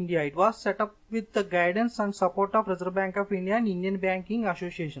systems in India. It was set up with the guidance and support of Reserve Bank of India and Indian Banking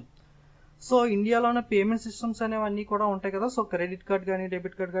Association. So ఇండియాలోనే payment systems అనేవన్నీ కూడా ఉంటాయి కదా. So credit card కానీ,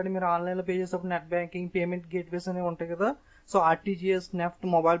 debit card కానీ మీరు ఆన్లైన్లో pay చేసేటప్పుడు net banking, payment gateways అనేవి ఉంటాయి కదా. So RTGS, NEFT,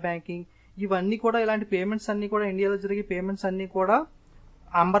 mobile banking, ఇవన్నీ కూడా ఇలాంటి పేమెంట్స్ అన్ని కూడా ఇండియాలో జరిగే పేమెంట్స్ అన్ని కూడా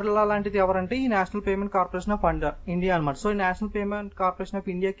అంబర్లా లాంటిది ఎవరంటే ఈ national payment corporation of India అనమాట. సో ఈ national payment corporation of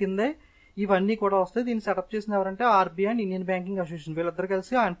India కిందే ఇవన్నీ కూడా వస్తాయి. దీన్ని సెటప్ చేసిన ఎవరంటే RBI and Indian banking association, వీళ్ళిద్దరు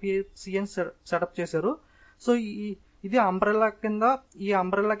కలిసి ఎన్పిసిఎన్ సెటప్ చేశారు. సో ఇది అంబ్రెల్లా కింద, ఈ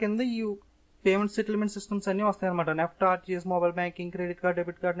అంబ్రెల్లా కింద ఈ పేమెంట్ సెటిల్మెంట్ సిస్టమ్స్ అన్ని వస్తాయి అనమాట. NEFT, RTGS, mobile banking, credit card,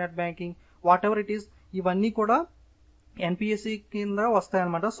 debit card, net banking, what ever it is, ఇవన్నీ కూడా ఎన్పిఎస్సి కింద వస్తాయి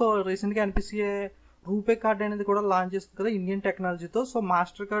అనమాట. సో రీసెంట్ గా ఎన్పిసిఏ రూపే కార్డ్ అనేది కూడా లాంచ్ చేస్తుంది కదా ఇండియన్ టెక్నాలజీతో. సో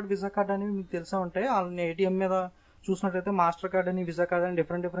మాస్టర్ కార్డ్, విజా కార్డ్ అనేవి మీకు తెలిసే ఉంటాయి. ఏటీఎం మీద చూసినట్లయితే మాస్టర్ కార్డ్ అని, విజా కార్డ్ అని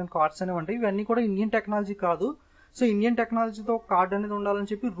డిఫరెంట్ కార్డ్స్ అనేవి ఉంటాయి. ఇవన్నీ కూడా ఇండియన్ టెక్నాలజీ కాదు. సో ఇండియన్ టెక్నాలజీతో కార్డ్ అనేది ఉండాలని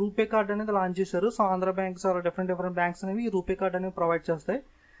చెప్పి రూపే కార్డ్ అనేది లాంచ్ చేశారు. So Andhra banks, different banks అనేవి ఈ రూపే కార్డ్ అనేవి ప్రొవైడ్ చేస్తాయి.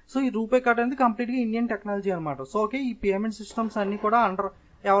 సో ఈ రూపే కార్డ్ అనేది కంప్లీట్ గా ఇండియన్ టెక్నాలజీ అనమాట. సో ఓకే, ఈ పేమెంట్ సిస్టమ్స్ అన్ని కూడా అండర్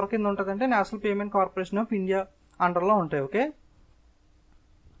ఎవరి కింద ఉంటుందంటే national payment corporation of India under లో ఉంటాయి. Okay,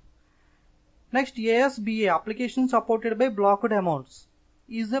 next ASBA, application supported by blocked amounts,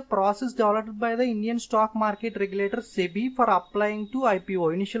 is a process developed by the Indian stock market regulator SEBI for applying to IPO,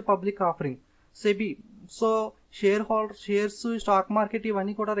 initial public offering. SEBI, so share holder, shares, stock market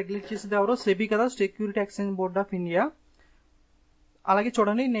ఇవన్నీ కూడా regulate చేసేది ఎవరు? SEBI కదా, security exchange board of India. అలాగే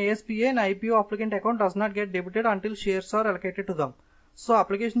చూడండి, in ASBA an IPO applicant account does not get debited until shares are allocated to them. So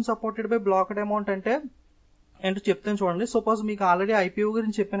application supported by blocked amount అంటే ఏంటో చెప్తాను చూడండి. సపోజ్ మీకు ఆల్రెడీ IPO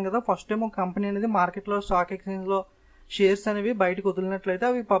గురించి చెప్పాను కదా. ఫస్ట్ టైం ఒక కంపెనీ అనేది మార్కెట్ లో, స్టాక్ ఎక్స్చేంజ్ లో షేర్స్ అనేవి బయటకు వదిలినట్లయితే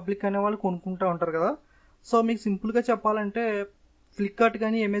అవి పబ్లిక్ అనే వాళ్ళు కొనుక్కుంటూ ఉంటారు కదా. సో మీకు సింపుల్ గా చెప్పాలంటే ఫ్లిప్కార్ట్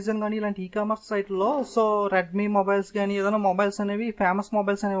కానీ, అమెజాన్ కానీ ఇలాంటి కామర్స్ సైట్లో సో రెడ్మీ మొబైల్స్ కానీ ఏదైనా మొబైల్స్ అనేవి, ఫేమస్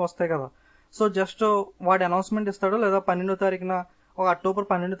మొబైల్స్ అనేవి వస్తాయి కదా. సో జస్ట్ వాడు అనౌన్స్మెంట్ ఇస్తాడు, లేదా 12వ తారీఖున, ఒక అక్టోబర్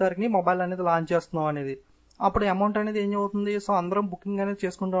 12వ తారీఖుని మొబైల్ అనేది లాంచ్ చేస్తున్నాం అనేది. అప్పుడు అమౌంట్ అనేది ఏం అవుతుంది, సో అందరం బుకింగ్ అనేది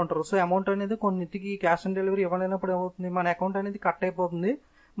చేసుకుంటూ ఉంటారు. సో అమౌంట్ అనేది కొన్నిటికి క్యాష్ ఆన్ డెలివరీ ఇవ్వలేనప్పుడు ఏమవుతుంది, మన అకౌంట్ అనేది కట్ అయిపోతుంది.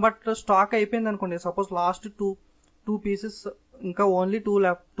 బట్ స్టాక్ అయిపోయింది అనుకోండి, సపోజ్ లాస్ట్ టూ పీసెస్ ఇంకా only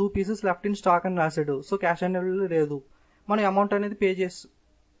two pieces left in stock అని రాశాడు, సో క్యాష్ ఆన్ డెలివరీ లేదు, మనం అమౌంట్ అనేది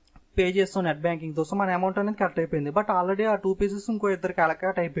పే చేస్తాం నెట్ బ్యాంకింగ్ తో, సో మన అమౌంట్ అనేది కట్ అయిపోయింది. బట్ ఆల్రెడీ ఆ 2 పీసెస్ ఇంకో ఇద్దరికి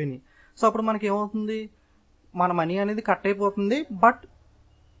అలకాట్ అయిపోయినాయి. సో అప్పుడు మనకి ఏమవుతుంది, మన మనీ అనేది కట్ అయిపోతుంది, బట్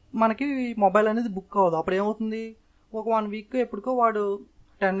మనకి మొబైల్ అనేది బుక్ అవ్వదు. అప్పుడు ఏమవుతుంది, ఒక 1 వీక్ ఎప్పటికో వాడు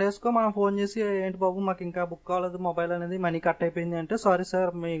 10 డేస్కో మనం ఫోన్ చేసి ఏంటి బాబు మాకు ఇంకా బుక్ అవ్వలేదు మొబైల్ అనేది, మనీ కట్ అయిపోయింది అంటే, సారీ సార్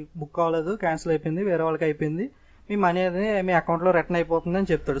మీ బుక్ అవ్వలేదు, క్యాన్సిల్ అయిపోయింది, వేరే వాళ్ళకి అయిపోయింది, మీ మనీ అనేది మీ అకౌంట్లో రిటర్న్ అయిపోతుంది అని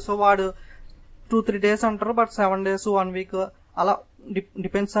చెప్తాడు. సో వాడు 2-3 డేస్ అంటారు, బట్ 7 డేస్ 1 వీక్ అలా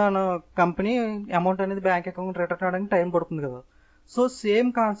డిపెండ్స్ ఆన్ కంపెనీ అమౌంట్ అనేది బ్యాంక్ అకౌంట్ రిటర్న్ అవడానికి టైం పడుతుంది కదా. సో సేమ్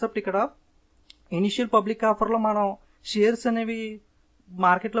కాన్సెప్ట్ ఇక్కడ ఇనిషియల్ పబ్లిక్ ఆఫర్లో మనం షేర్స్ అనేవి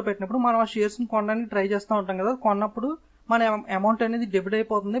మార్కెట్లో పెట్టినప్పుడు మనం ఆ షేర్స్ని కొనడానికి ట్రై చేస్తూ ఉంటాం కదా. కొన్నప్పుడు మన అమౌంట్ అనేది డెబిట్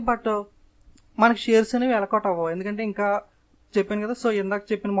అయిపోతుంది, బట్ మనకి షేర్స్ అనేవి ఎలకౌట్ అవ్వవు, ఎందుకంటే ఇంకా చెప్పాను కదా, సో ఇందాక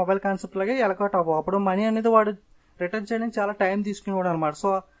చెప్పిన మొబైల్ కాన్సెప్ట్ లాగే ఎలకౌట్ అవ్వవు. అప్పుడు మనీ అనేది వాడు రిటర్న్ చేయడానికి చాలా టైం తీసుకునేవాడు అనమాట.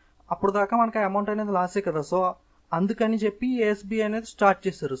 సో అప్పుడు దాకా మనకి అమౌంట్ అనేది లాసే కదా. సో అందుకని చెప్పి ఎస్బీఐ అనేది స్టార్ట్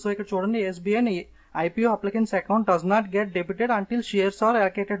చేశారు. సో ఇక్కడ చూడండి, SBI IPO applicants account does not get debited until shares are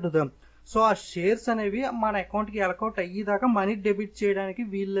allocated to them. So ఆ షేర్స్ అనేవి మన అకౌంట్కి అలకౌట్ అయ్యేదాకా మనీ డెబిట్ చేయడానికి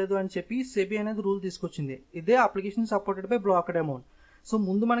వీల్లేదు అని చెప్పి సెబీ అనేది రూల్ తీసుకొచ్చింది. ఇదే application supported by blocked amount. So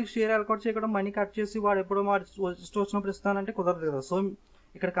ముందు మనకి షేర్ అలకౌట్ చేయడం, మనీ కట్ చేసి వాడు ఎప్పుడో వచ్చినప్పుడు ఇస్తానంటే కుదరదు కదా. సో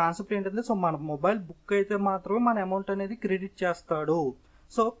ఇక్కడ కాన్సెప్ట్ ఏంటంటే, సో మన మొబైల్ బుక్ అయితే మాత్రమే మన అమౌంట్ అనేది క్రెడిట్ చేస్తాడు.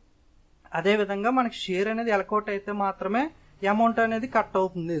 సో అదే విధంగా మనకి షేర్ అనేది అలకౌట్ అయితే మాత్రమే అమౌంట్ అనేది కట్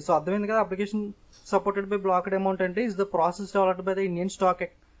అవుతుంది. సో అర్థమైంది కదా. Application supported by blocked amount అంటే is the process developed by the Indian stock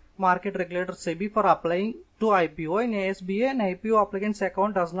market regulator SEBI for applying to IPO. In ASBA, an IPO applicant's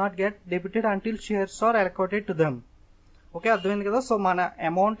account does not get debited until shares are allocated to them. Okay, అర్థమైంది కదా. So మన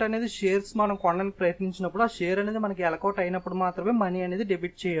amount అనేది shares మనం కొనడానికి ప్రయత్నించినప్పుడు ఆ share అనేది మనకి అలకౌట్ అయినప్పుడు మాత్రమే మనీ అనేది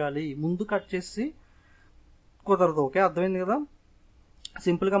డెబిట్ చేయాలి, ముందు కట్ చేసి కుదరదు. ఓకే, అర్థమైంది కదా.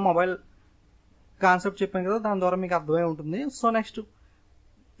 సింపుల్గా మొబైల్ కాన్సెప్ట్ చెప్పాను కదా, దాని ద్వారా మీకు అర్థమై ఉంటుంది. సో నెక్స్ట్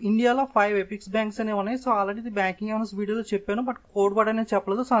ఇండియాలో 5 ఎపిక్స్ బ్యాంక్స్ అనేవి ఉన్నాయి. సో ఆల్రెడీ ఇది బ్యాంకింగ్ అవేర్నెస్ వీడియోలో చెప్పాను, బట్ కోడ్ వర్డ్ అనేది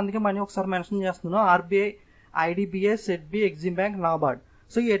చెప్పలేదు. సో అందుకే మనీ ఒకసారి మెన్షన్ చేస్తున్నాను. RBI, IDBI, SIDBI, EXIM bank, NABARD.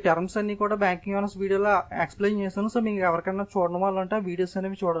 So ఈ టర్మ్స్ అన్ని కూడా బ్యాంకింగ్ అవేర్నెస్ వీడియోలో ఎక్స్ప్లెయిన్ చేస్తాను. సో మీకు ఎవరికైనా చూడడం వల్ల అంటే ఆ వీడియోస్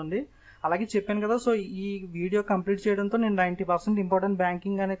అనేవి చూడండి. అలాగే చెప్పాను కదా, సో ఈ వీడియో కంప్లీట్ చేయడంతో నేను 90% ఇంపార్టెంట్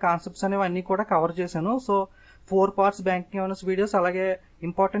బ్యాంకింగ్ అనే కాన్సెప్ట్స్ అనేవి అన్ని కూడా కవర్ చేశాను. So 4 parts banking awareness videos, అలాగే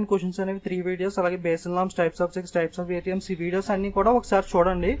ఇంపార్టెంట్ క్వశ్చన్స్ అనేవి 3 వీడియోస్, అలాగే basic norms, types of checks, types of ATMs, ఈ వీడియోస్ అన్ని కూడా ఒకసారి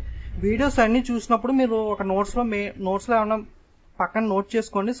చూడండి. వీడియోస్ అన్ని చూసినప్పుడు మీరు ఒక నోట్స్లో ఏమైనా పక్కన నోట్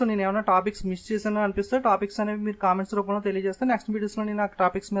చేసుకోండి. సో నేను ఏమైనా టాపిక్స్ మిస్ చేశాను అనిపిస్తే టాపిక్స్ అనేవి మీరు కామెంట్స్ రూపంలో తెలియజేస్తే నెక్స్ట్ వీడియోస్లో నేను ఆ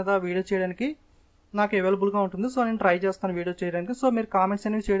టాపిక్స్ మీద వీడియో చేయడానికి నాకు అవైలబుల్గా ఉంటుంది. సో నేను ట్రై చేస్తాను వీడియో చేయడానికి. సో మీరు కామెంట్స్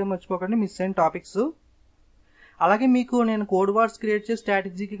అనేవి చేయడం మర్చిపోకండి మిస్ అయిన టాపిక్స్. అలాగే మీకు నేను కోడ్ వర్డ్స్ క్రియేట్ చేసి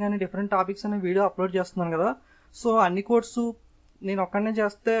స్ట్రాటజీకి కానీ డిఫరెంట్ టాపిక్స్ అనే వీడియో అప్లోడ్ చేస్తున్నాను కదా. సో అన్ని కోడ్స్ నేను ఒక్కడనే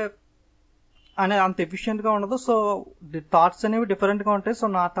చేస్తే అనేది అంత ఎఫిషియెంట్గా ఉండదు. సో థాట్స్ అనేవి డిఫరెంట్గా ఉంటాయి. సో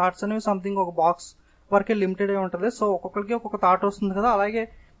నా థాట్స్ అనేవి సంథింగ్ ఒక బాక్స్ వరకే లిమిటెడ్ అయి ఉంటుంది. సో ఒక్కొక్కరికి ఒక్కొక్క థాట్ వస్తుంది కదా. అలాగే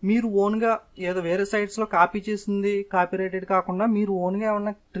మీరు ఓన్గా ఏదో వేరే సైట్స్లో కాపీ చేసింది కాపీ రైటెడ్ కాకుండా మీరు ఓన్గా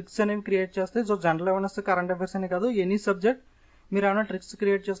ఏమైనా ట్రిక్స్ అనేవి క్రియేట్ చేస్తే, so general awareness, current affairs అనే కాదు, ఎనీ సబ్జెక్ట్ మీరు ఏమైనా ట్రిక్స్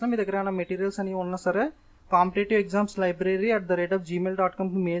క్రియేట్ చేసినా, మీ దగ్గర ఏమైనా మెటీరియల్స్ అనేవి ఉన్నా సరే competitive exams library @gmail.com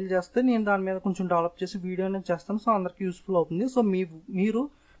mail చేస్తే నేను దాని మీద కొంచెం డెవలప్ చేసి వీడియో అనేది చేస్తాను. సో అందరికి యూస్ఫుల్ అవుతుంది. సో మీరు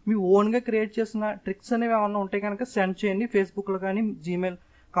మీ ఓన్గా క్రియేట్ చేసిన ట్రిక్స్ అనేవి ఏమన్నా ఉంటే కనుక సెండ్ చేయండి. ఫేస్బుక్లో కానీ Gmail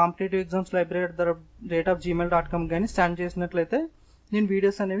competitive exams library @gmail.com కానీ సెండ్ చేసినట్లయితే నేను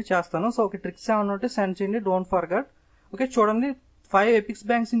వీడియోస్ అనేవి చేస్తాను. సో ఒక ట్రిక్స్ ఏమన్నా ఉంటే సెండ్ చేయండి, డోంట్ ఫర్గెట్. ఓకే, చూడండి 5 ఎపిక్స్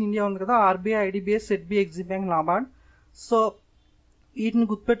బ్యాంక్స్ ఇన్ ఇండియా ఉంది కదా, RBI, IDBI, SIDBI, EXIM bank, NABARD. So వీటిని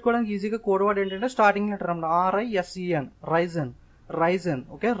గుర్తుపెట్టుకోవడానికి ఈజీగా కోడ్ వర్డ్ ఏంటంటే స్టార్టింగ్ లెటర్ అన్నమాట, RISEN, Ryzen.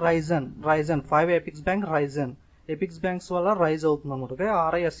 Okay, Ryzen 5 epics bank, Ryzen epics banks వల్ల రైజ్ అవుతుంది అనమాట. Okay,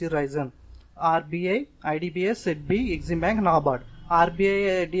 RISE Ryzen, RBI, IDBI, SIDBI, EXIM bank, NABARD. RBI,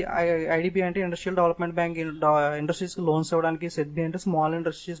 IDBI అంటే ఇండస్ట్రియల్ డెవలప్మెంట్ బ్యాంక్, ఇండస్ట్రీస్ కి loans ఇవ్వడానికి. సెడ్బి అంటే small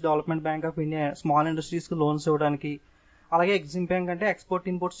industries development bank of India, small industries కి loans ఇవ్వడానికి. అలాగే ఎగ్జిమ్ బ్యాంక్ అంటే ఎక్స్పోర్ట్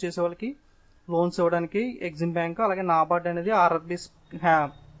ఇంపోర్ట్స్ చేసే వాళ్ళకి లోన్స్ ఇవ్వడానికి ఎగ్జిమ్ బ్యాంక్. అలాగే నాబార్డ్ అనేది ఆర్ఆర్బీస్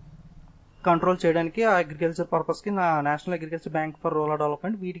కంట్రోల్ చేయడానికి, అగ్రికల్చర్ పర్పస్ కి national agriculture bank for rural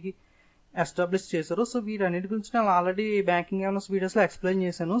development, వీటికి ఎస్టాబ్లిష్ చేశారు. సో వీటన్నిటి గురించి నేను ఆల్రెడీ బ్యాంకింగ్ అవేర్నెస్ వీడియోస్ లో ఎక్స్ప్లెయిన్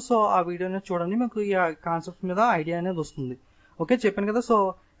చేశాను. సో ఆ వీడియో అనేది చూడండి, మీకు ఈ కాన్సెప్ట్ మీద ఐడియా అనేది వస్తుంది. ఓకే, చెప్పాను కదా. సో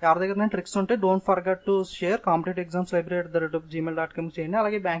ఎవరి దగ్గర ట్రిక్స్ ఉంటే don't forget to share. Competitive exams library @gmail.com చేయండి.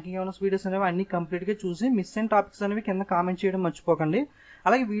 అలాగే బ్యాంకింగ్ అవేర్నెస్ వీడియోస్ అనేవి అన్ని కంప్లీట్ గా చూసి మిస్ అయిన టాపిక్స్ అనేవి కింద కామెంట్ చేయడం మర్చిపోకండి.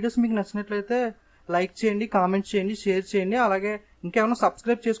 అలాగే వీడియోస్ మీకు నచ్చినట్లయితే లైక్ చేయండి, కామెంట్ చేయండి, షేర్ చేయండి. అలాగే ఇంకేమైనా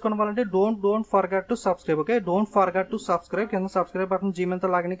సబ్స్క్రైబ్ చేసుకోవడం వాళ్ళంటే don't forget to subscribe. Okay, don't forget to subscribe. కింద సబ్స్క్రైబ్ బటన్ జీమెయిల్తో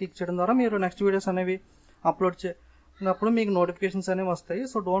లాగిన్ క్లిక్ చేయడం ద్వారా మీరు నెక్స్ట్ వీడియోస్ అనేవి అప్లోడ్ చేసినప్పుడు మీకు నోటిఫికేషన్స్ అనేవి వస్తాయి.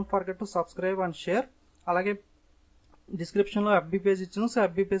 So don't forget to subscribe and share. అలాగే డిస్క్రిప్షన్లో FB పేజ్ ఇచ్చాను. సో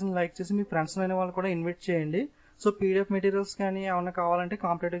FB పేజ్ని లైక్ చేసి మీ ఫ్రెండ్స్ అయిన వాళ్ళు కూడా ఇన్వైట్ చేయండి. సో PDF మెటీరియల్స్ కానీ ఏమైనా కావాలంటే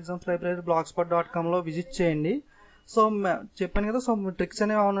competitive exams library blogspot.com visit చేయండి. సో చెప్పాను కదా, సో ట్రిక్స్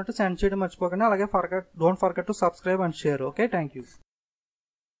అనేవి ఏమన్నట్టు సెండ్ చేయడం మర్చిపోకండి. అలాగే don't forget to subscribe and share. Okay, thank you.